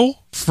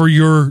title for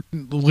your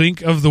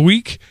link of the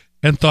week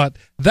and thought,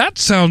 that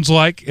sounds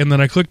like, and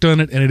then I clicked on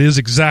it, and it is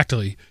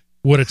exactly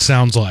what it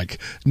sounds like.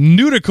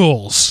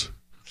 Nudicles.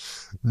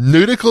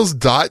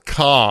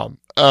 Nudicles.com.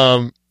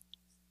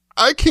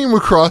 I came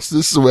across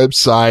this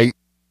website.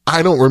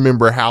 I don't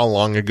remember how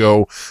long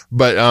ago,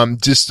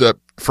 but just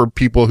for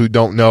people who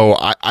don't know,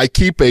 I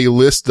keep a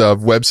list of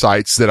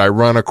websites that I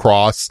run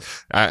across.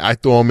 I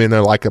throw them in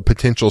a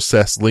potential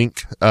CES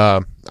link.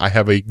 I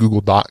have a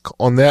Google Doc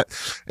on that,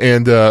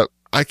 and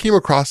I came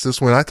across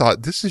this one. I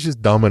thought this is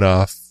just dumb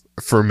enough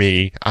for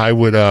me. I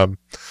would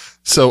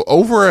so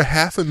over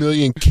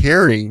 500,000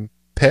 caring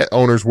pet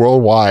owners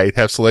worldwide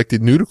have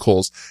selected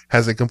Nudicles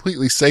as a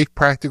completely safe,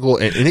 practical,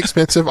 and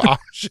inexpensive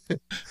option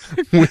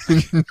when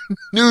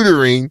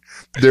neutering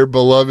their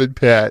beloved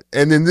pet.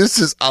 And then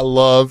I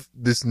love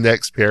this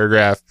next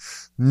paragraph.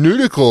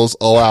 Nudicles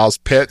allows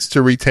pets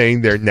to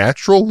retain their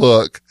natural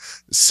look,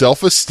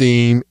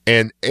 self-esteem,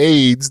 and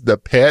aids the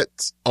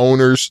pet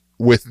owners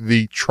with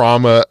the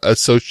trauma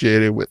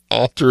associated with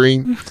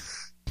altering.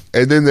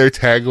 And then their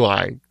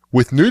tagline,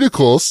 with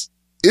Nudicles,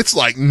 it's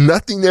like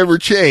nothing ever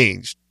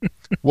changed.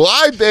 Well,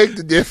 I beg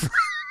to differ.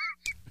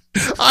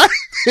 I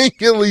think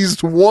at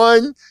least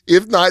one,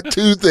 if not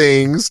two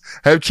things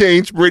have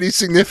changed pretty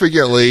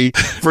significantly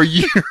for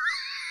your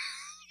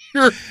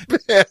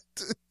pet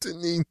to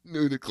need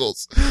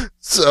Nudicles.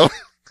 So,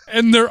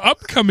 and their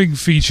upcoming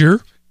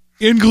feature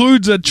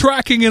includes a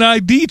tracking and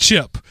ID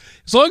chip.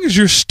 As long as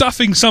you're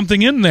stuffing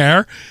something in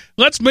there,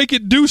 let's make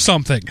it do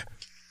something.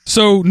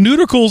 So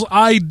Nudicles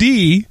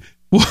ID,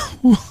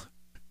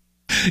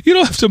 you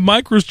don't have to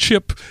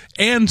microchip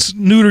and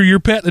neuter your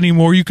pet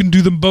anymore. You can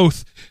do them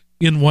both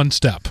in one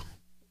step.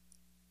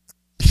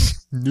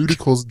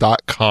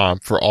 Nudicles.com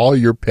for all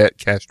your pet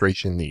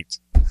castration needs.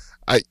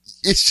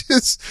 It's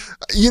just,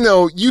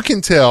 you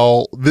can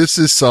tell this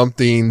is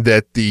something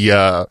that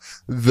the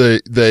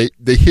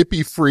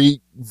hippie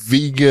freak,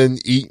 vegan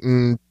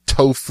eating,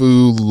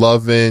 tofu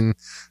loving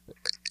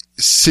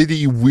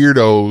city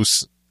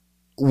weirdos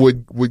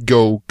would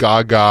go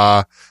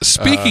gaga.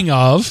 Speaking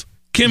of,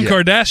 Kim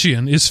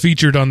Kardashian is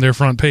featured on their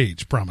front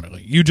page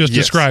prominently. You just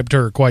described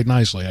her quite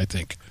nicely, I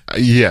think.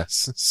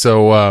 Yes.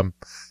 So,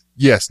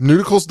 yes,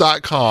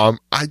 Nudicles.com.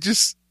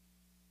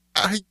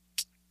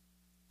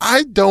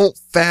 I don't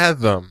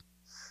fathom.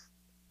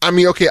 I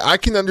mean, okay, I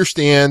can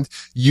understand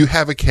you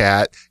have a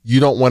cat. You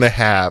don't want to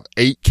have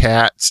 8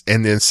 cats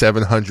and then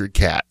 700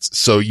 cats.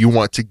 So you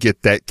want to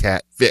get that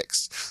cat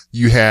fixed.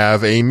 You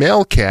have a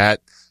male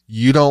cat.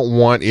 You don't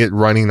want it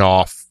running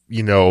off,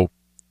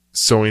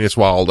 sowing its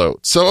wild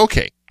oats. So,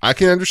 okay, I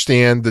can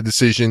understand the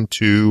decision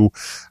to,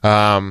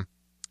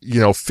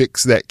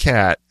 fix that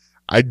cat.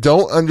 I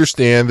don't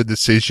understand the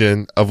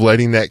decision of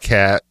letting that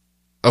cat,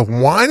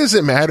 why does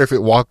it matter if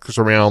it walks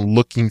around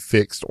looking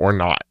fixed or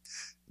not?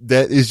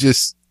 That is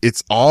just,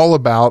 it's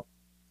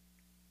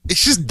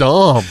just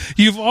dumb.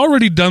 You've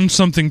already done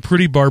something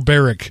pretty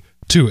barbaric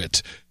to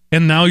it,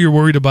 and now you're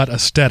worried about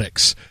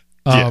aesthetics.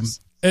 Yes.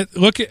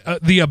 Look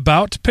at the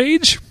About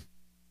page.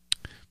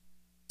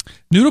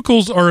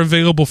 Nudicles are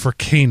available for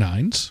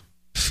canines,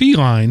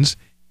 felines,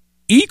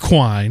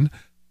 equine,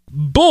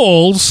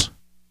 bulls,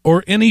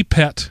 or any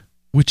pet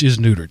which is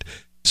neutered.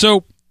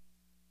 So,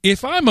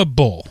 if I'm a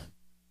bull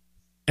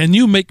and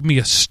you make me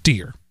a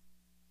steer,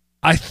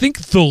 I think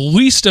the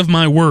least of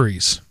my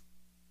worries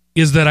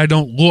is that I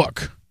don't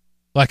look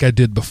like I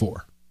did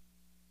before.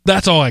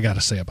 That's all I got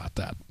to say about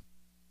that.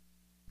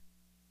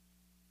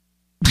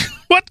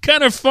 What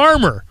kind of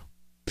farmer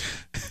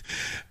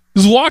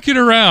is walking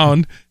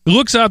around,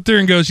 looks out there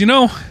and goes,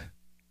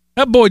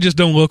 that boy just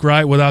don't look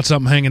right without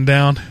something hanging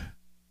down.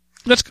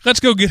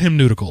 Let's go get him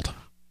nudicled.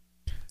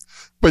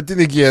 But then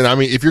again, I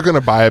mean, if you're going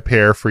to buy a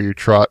pair for your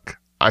truck,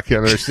 I can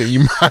understand.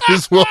 You might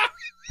as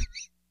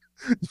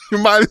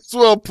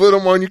well put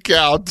them on your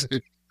cow too.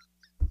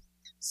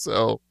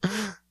 So,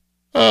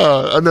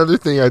 another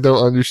thing I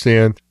don't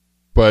understand,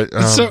 but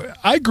so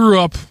I grew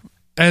up,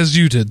 as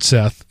you did,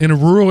 Seth, in a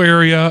rural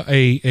area,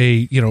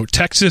 a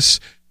Texas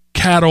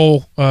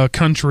cattle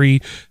country,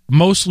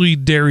 mostly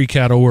dairy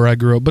cattle where I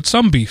grew up, but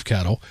some beef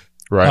cattle.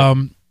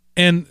 Right.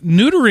 And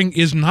neutering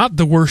is not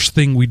the worst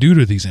thing we do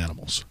to these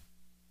animals.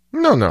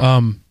 No.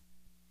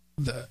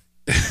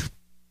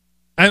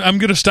 I'm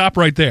going to stop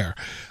right there.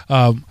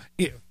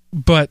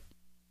 But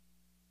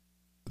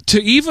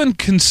to even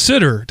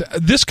consider,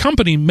 this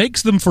company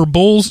makes them for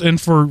bulls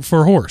and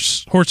for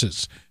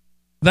horses.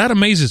 That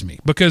amazes me,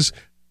 because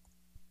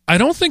I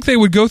don't think they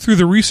would go through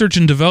the research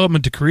and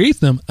development to create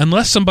them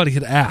unless somebody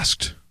had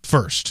asked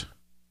first.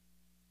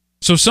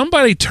 So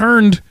somebody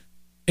turned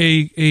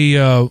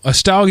a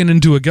stallion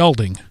into a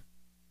gelding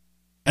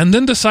and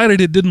then decided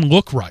it didn't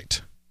look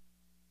right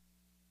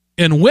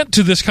and went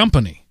to this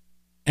company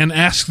and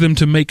asked them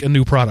to make a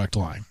new product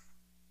line.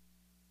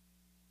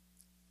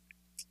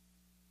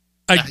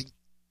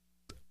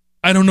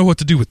 I don't know what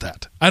to do with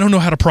that. I don't know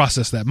how to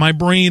process that. My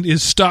brain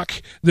is stuck.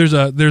 There's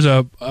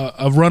a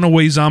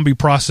runaway zombie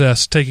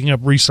process taking up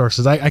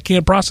resources. I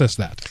can't process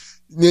that.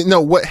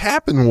 No, what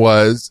happened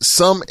was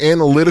some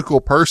analytical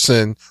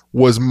person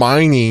was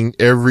mining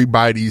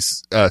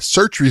everybody's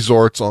search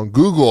results on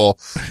Google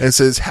and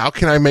says, how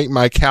can I make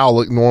my cow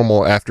look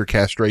normal after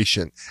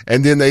castration?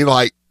 And then they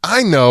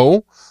I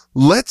know,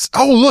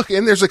 look,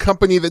 and there's a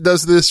company that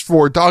does this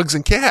for dogs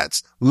and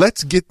cats.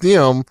 Let's get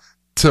them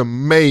to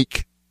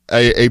make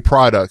a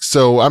product.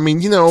 So, I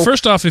mean,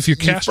 first off, if you're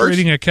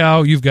castrating a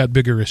cow, you've got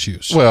bigger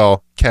issues.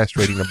 Well,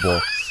 castrating a bull.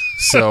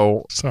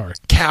 So, sorry.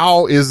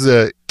 Cow is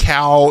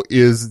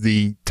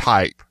the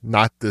type,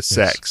 not the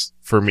sex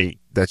for me.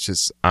 That's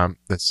just how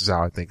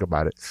I think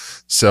about it.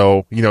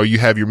 So, you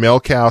have your male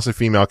cows and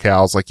female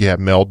cows, like you have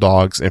male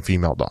dogs and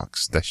female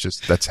dogs.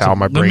 That's how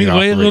my brain operates. Let me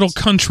lay a little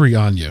country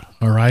on you.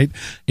 All right.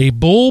 A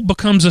bull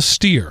becomes a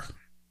steer.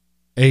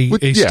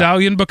 A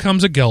stallion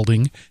becomes a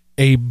gelding.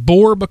 A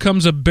boar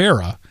becomes a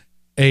barra.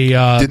 A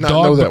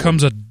dog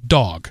becomes a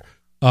dog.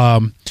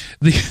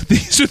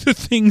 These are the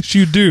things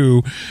you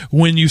do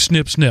when you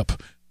snip.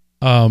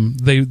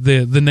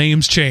 The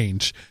names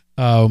change.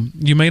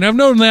 You may not have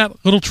known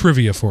that. Little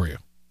trivia for you.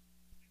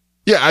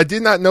 Yeah, I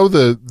did not know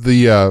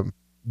the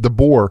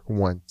boar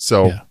one.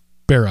 So yeah.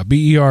 Barra,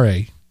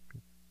 Bera.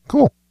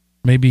 Cool.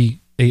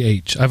 Maybe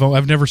AH.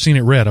 I've never seen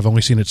it read. I've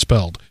only seen it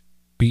spelled.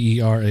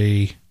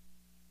 Bera.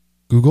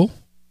 Google,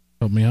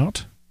 help me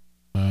out.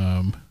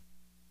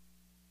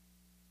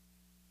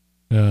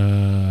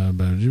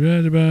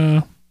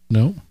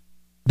 No.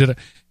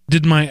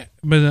 Did my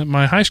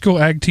high school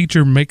ag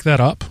teacher make that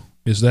up?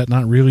 Is that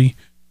not really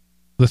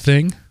the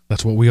thing?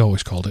 That's what we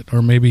always called it.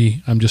 Or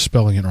maybe I'm just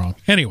spelling it wrong.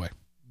 Anyway.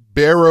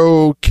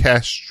 Barrow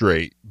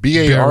castrate.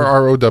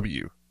 Barrow.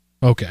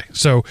 Okay.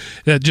 So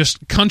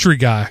just country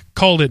guy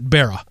called it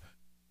Barra.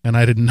 And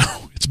I didn't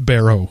know. It's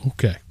Barrow.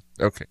 Okay.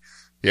 Okay.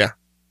 Yeah.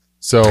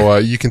 So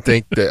you can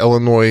thank the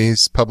Illinois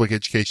public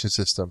education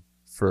system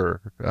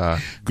for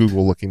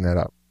Google looking that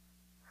up.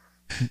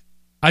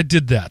 I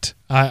did that.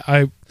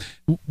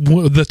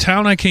 The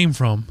town I came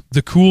from,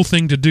 the cool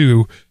thing to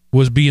do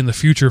was be in the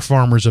Future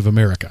Farmers of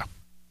America.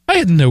 I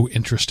had no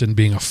interest in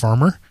being a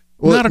farmer.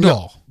 Well, not at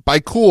all. By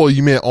cool,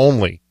 you meant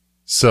only.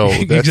 So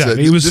that's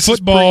exactly. It was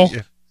football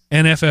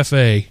and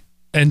FFA,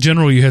 and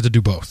generally you had to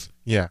do both.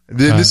 Yeah.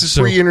 This is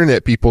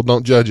pre-internet, people.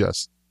 Don't judge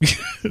us.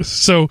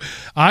 So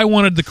I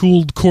wanted the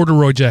cool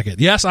corduroy jacket.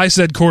 Yes, I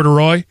said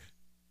corduroy.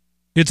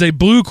 It's a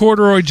blue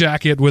corduroy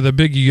jacket with a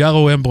big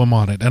yellow emblem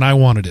on it, and I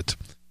wanted it.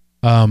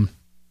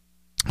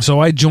 So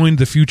I joined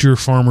the Future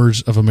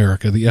Farmers of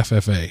America, the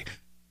FFA,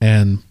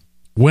 and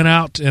went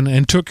out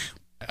and took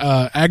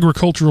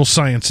agricultural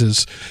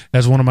sciences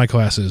as one of my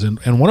classes.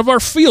 And one of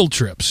our field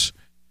trips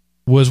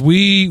was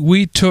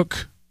we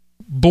took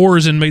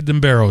boars and made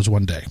them barrows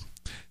one day.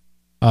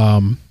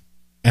 And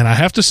I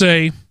have to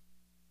say,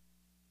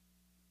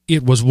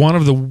 it was one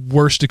of the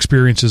worst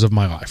experiences of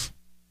my life.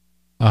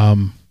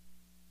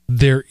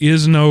 There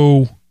is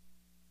no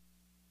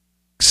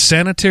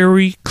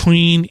sanitary,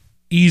 clean,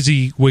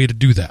 easy way to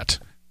do that.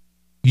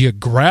 You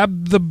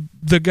grab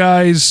the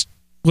guy's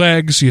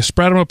legs, you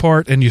spread them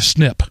apart, and you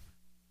snip.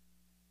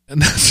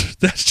 And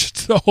that's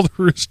just all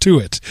there is to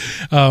it.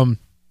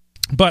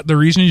 But the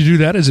reason you do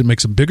that is it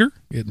makes them bigger.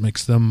 It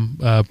makes them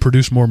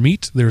produce more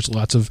meat. There's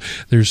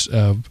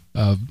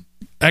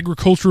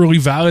agriculturally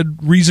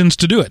valid reasons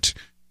to do it.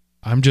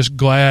 I'm just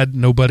glad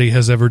nobody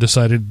has ever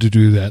decided to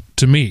do that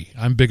to me.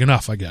 I'm big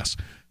enough, I guess.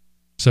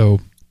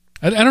 So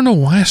I don't know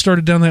why I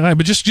started down that line,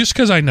 but just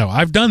because I know.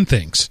 I've done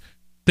things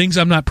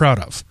I'm not proud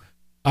of.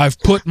 I've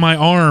put my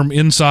arm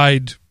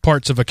inside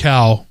parts of a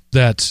cow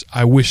that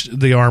I wish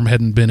the arm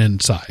hadn't been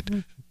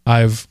inside.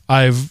 I've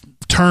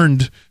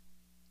turned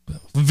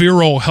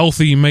virile,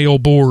 healthy male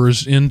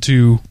boars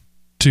into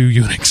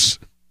eunuchs.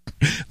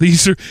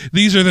 These are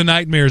the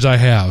nightmares I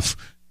have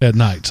at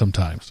night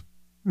sometimes.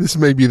 This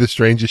may be the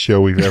strangest show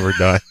we've ever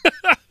done.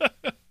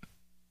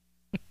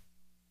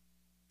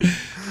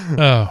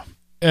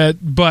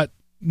 But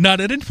not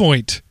at any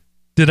point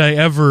did I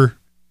ever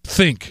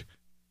think,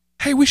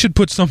 hey, we should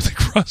put something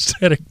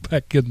prosthetic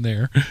back in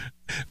there.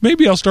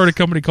 Maybe I'll start a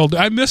company called...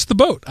 I missed the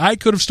boat. I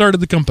could have started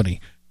the company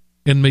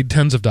and made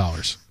tens of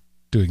dollars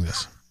doing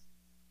this.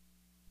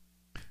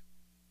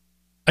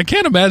 I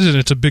can't imagine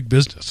it's a big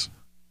business.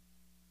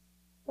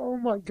 Oh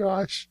my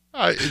gosh.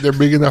 They're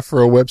big enough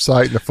for a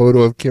website and a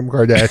photo of Kim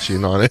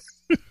Kardashian on it.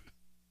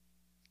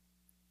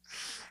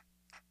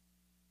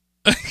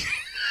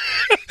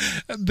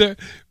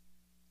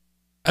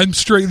 I'm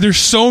straight. There's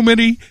so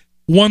many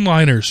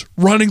one-liners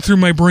running through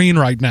my brain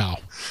right now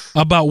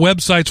about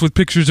websites with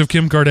pictures of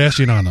Kim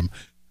Kardashian on them.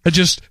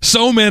 Just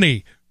so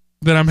many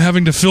that I'm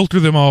having to filter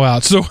them all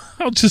out. So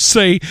I'll just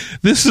say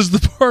this is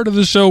the part of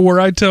the show where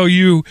I tell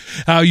you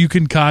how you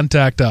can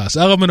contact us.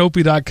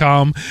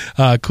 elementop.com.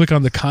 Click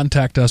on the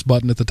Contact Us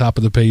button at the top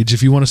of the page.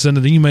 If you want to send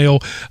an email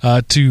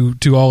to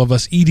all of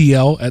us,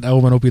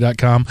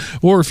 edl@elementop.com.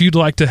 Or if you'd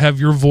like to have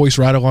your voice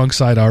right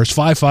alongside ours,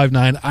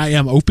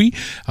 559-I-AM-OPIE.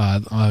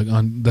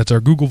 That's our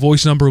Google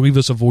Voice number. Leave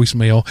us a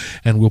voicemail,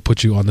 and we'll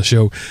put you on the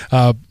show.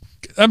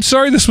 I'm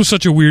sorry this was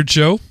such a weird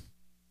show,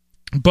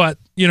 but,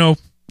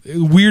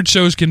 weird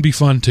shows can be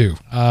fun too.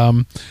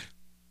 I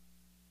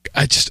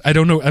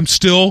don't know. I'm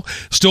still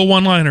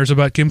one-liners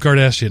about Kim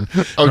Kardashian.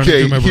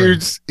 Okay,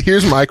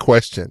 here's my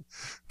question.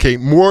 Okay,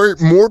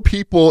 more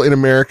people in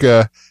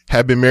America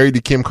have been married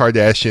to Kim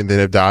Kardashian than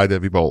have died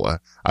of Ebola.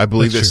 I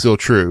believe that's still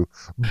true.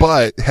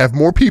 But have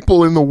more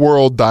people in the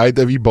world died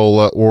of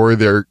Ebola, or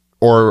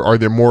are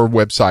there more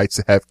websites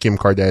that have Kim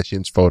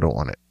Kardashian's photo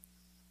on it?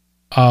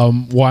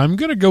 Well, I'm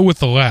going to go with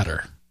the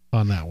latter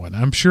on that one.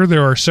 I'm sure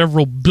there are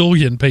several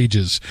billion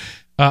pages.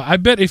 I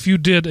bet if you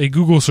did a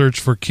Google search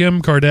for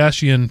Kim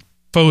Kardashian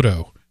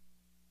photo,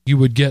 you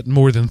would get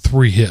more than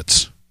 3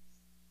 hits.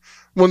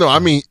 Well, no, I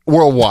mean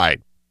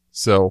worldwide.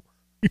 So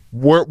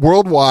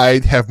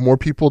worldwide, have more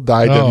people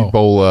died of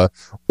Ebola,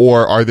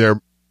 or are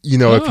there,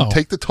 if you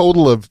take the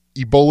total of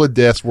Ebola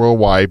deaths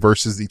worldwide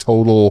versus the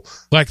total,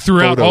 like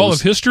throughout all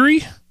of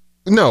history?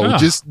 No,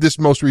 just this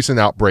most recent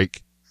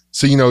outbreak.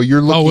 So,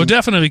 you're looking. Oh, well,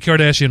 definitely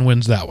Kardashian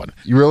wins that one.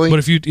 You really? But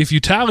if you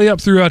tally up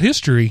throughout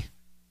history,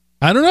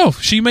 I don't know.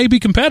 She may be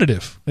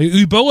competitive.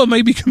 Ebola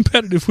may be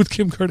competitive with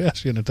Kim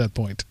Kardashian at that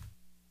point.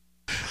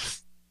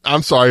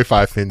 I'm sorry if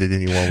I offended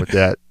anyone with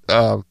that.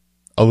 A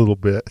little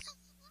bit.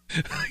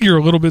 You're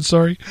a little bit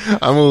sorry?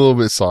 I'm a little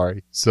bit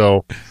sorry.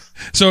 So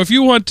if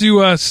you want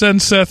to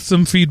send Seth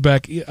some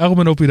feedback,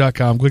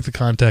 elementop.com, click the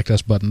Contact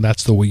Us button.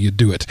 That's the way you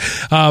do it.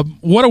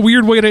 What a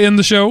weird way to end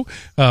the show,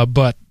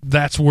 but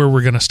that's where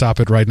we're going to stop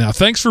it right now.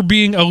 Thanks for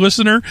being a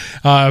listener.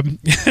 And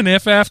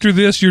if after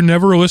this you're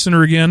never a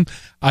listener again,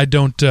 I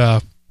don't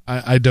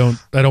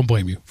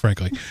blame you,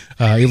 frankly.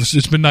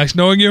 It's been nice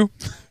knowing you.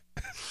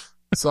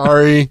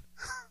 Sorry.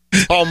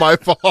 It's all my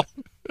fault.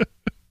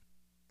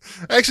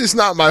 Actually, it's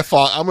not my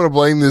fault. I'm going to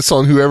blame this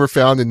on whoever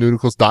founded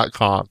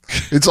Nudicles.com.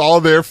 It's all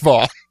their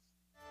fault.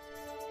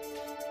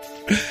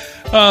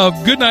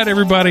 Good night,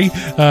 everybody.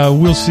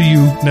 We'll see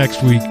you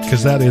next week,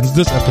 because that ends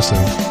this episode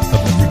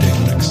of Every